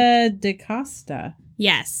 Nia DaCosta.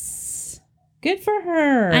 Yes. Good for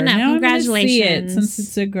her. I know. Now Congratulations. I'm gonna see it since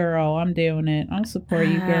it's a girl. I'm doing it. I'll support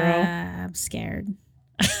you, girl. I'm scared.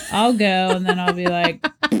 I'll go and then I'll be like,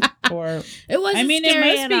 or it wasn't. I mean, it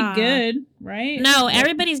must be good, right? No,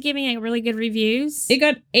 everybody's giving it really good reviews. It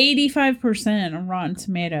got 85% on Rotten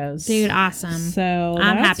Tomatoes. Dude, awesome. So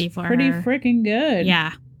I'm happy for pretty her. Freaking good.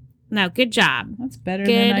 Yeah. No, good job. That's better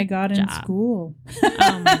than I got in school.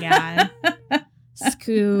 Oh my god.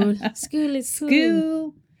 School is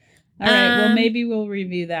school. All right, well maybe we'll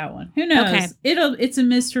review that one. Who knows? Okay. It's a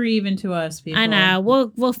mystery even to us people. I know.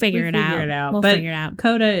 We'll figure it out. We'll figure it out.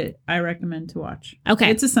 Coda, I recommend to watch. Okay.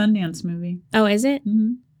 It's a Sundance movie. Oh, is it?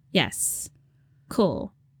 Mm-hmm. Yes.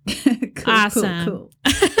 Cool. Awesome. Cool.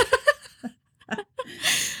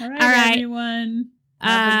 All right, everyone.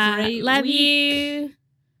 Have a great love week. you.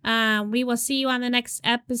 We will see you on the next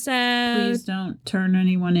episode. Please don't turn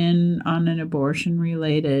anyone in on an abortion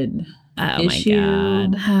related issue. My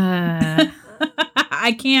god.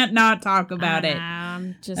 I can't not talk about it.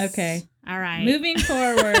 I'm just okay. All right. Moving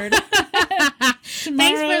forward.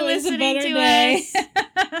 Thanks for listening to us.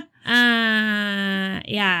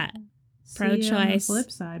 Yeah. Pro-choice.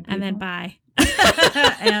 Flip side, and then bye.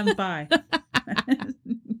 And bye.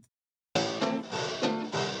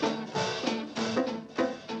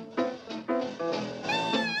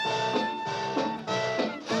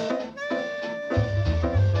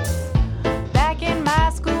 Back in my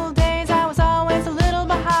school days, I was always a little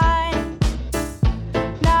behind.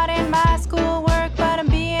 Not in my schoolwork, but I'm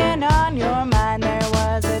being on your mind. There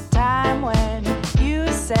was a time when you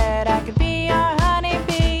said I could be your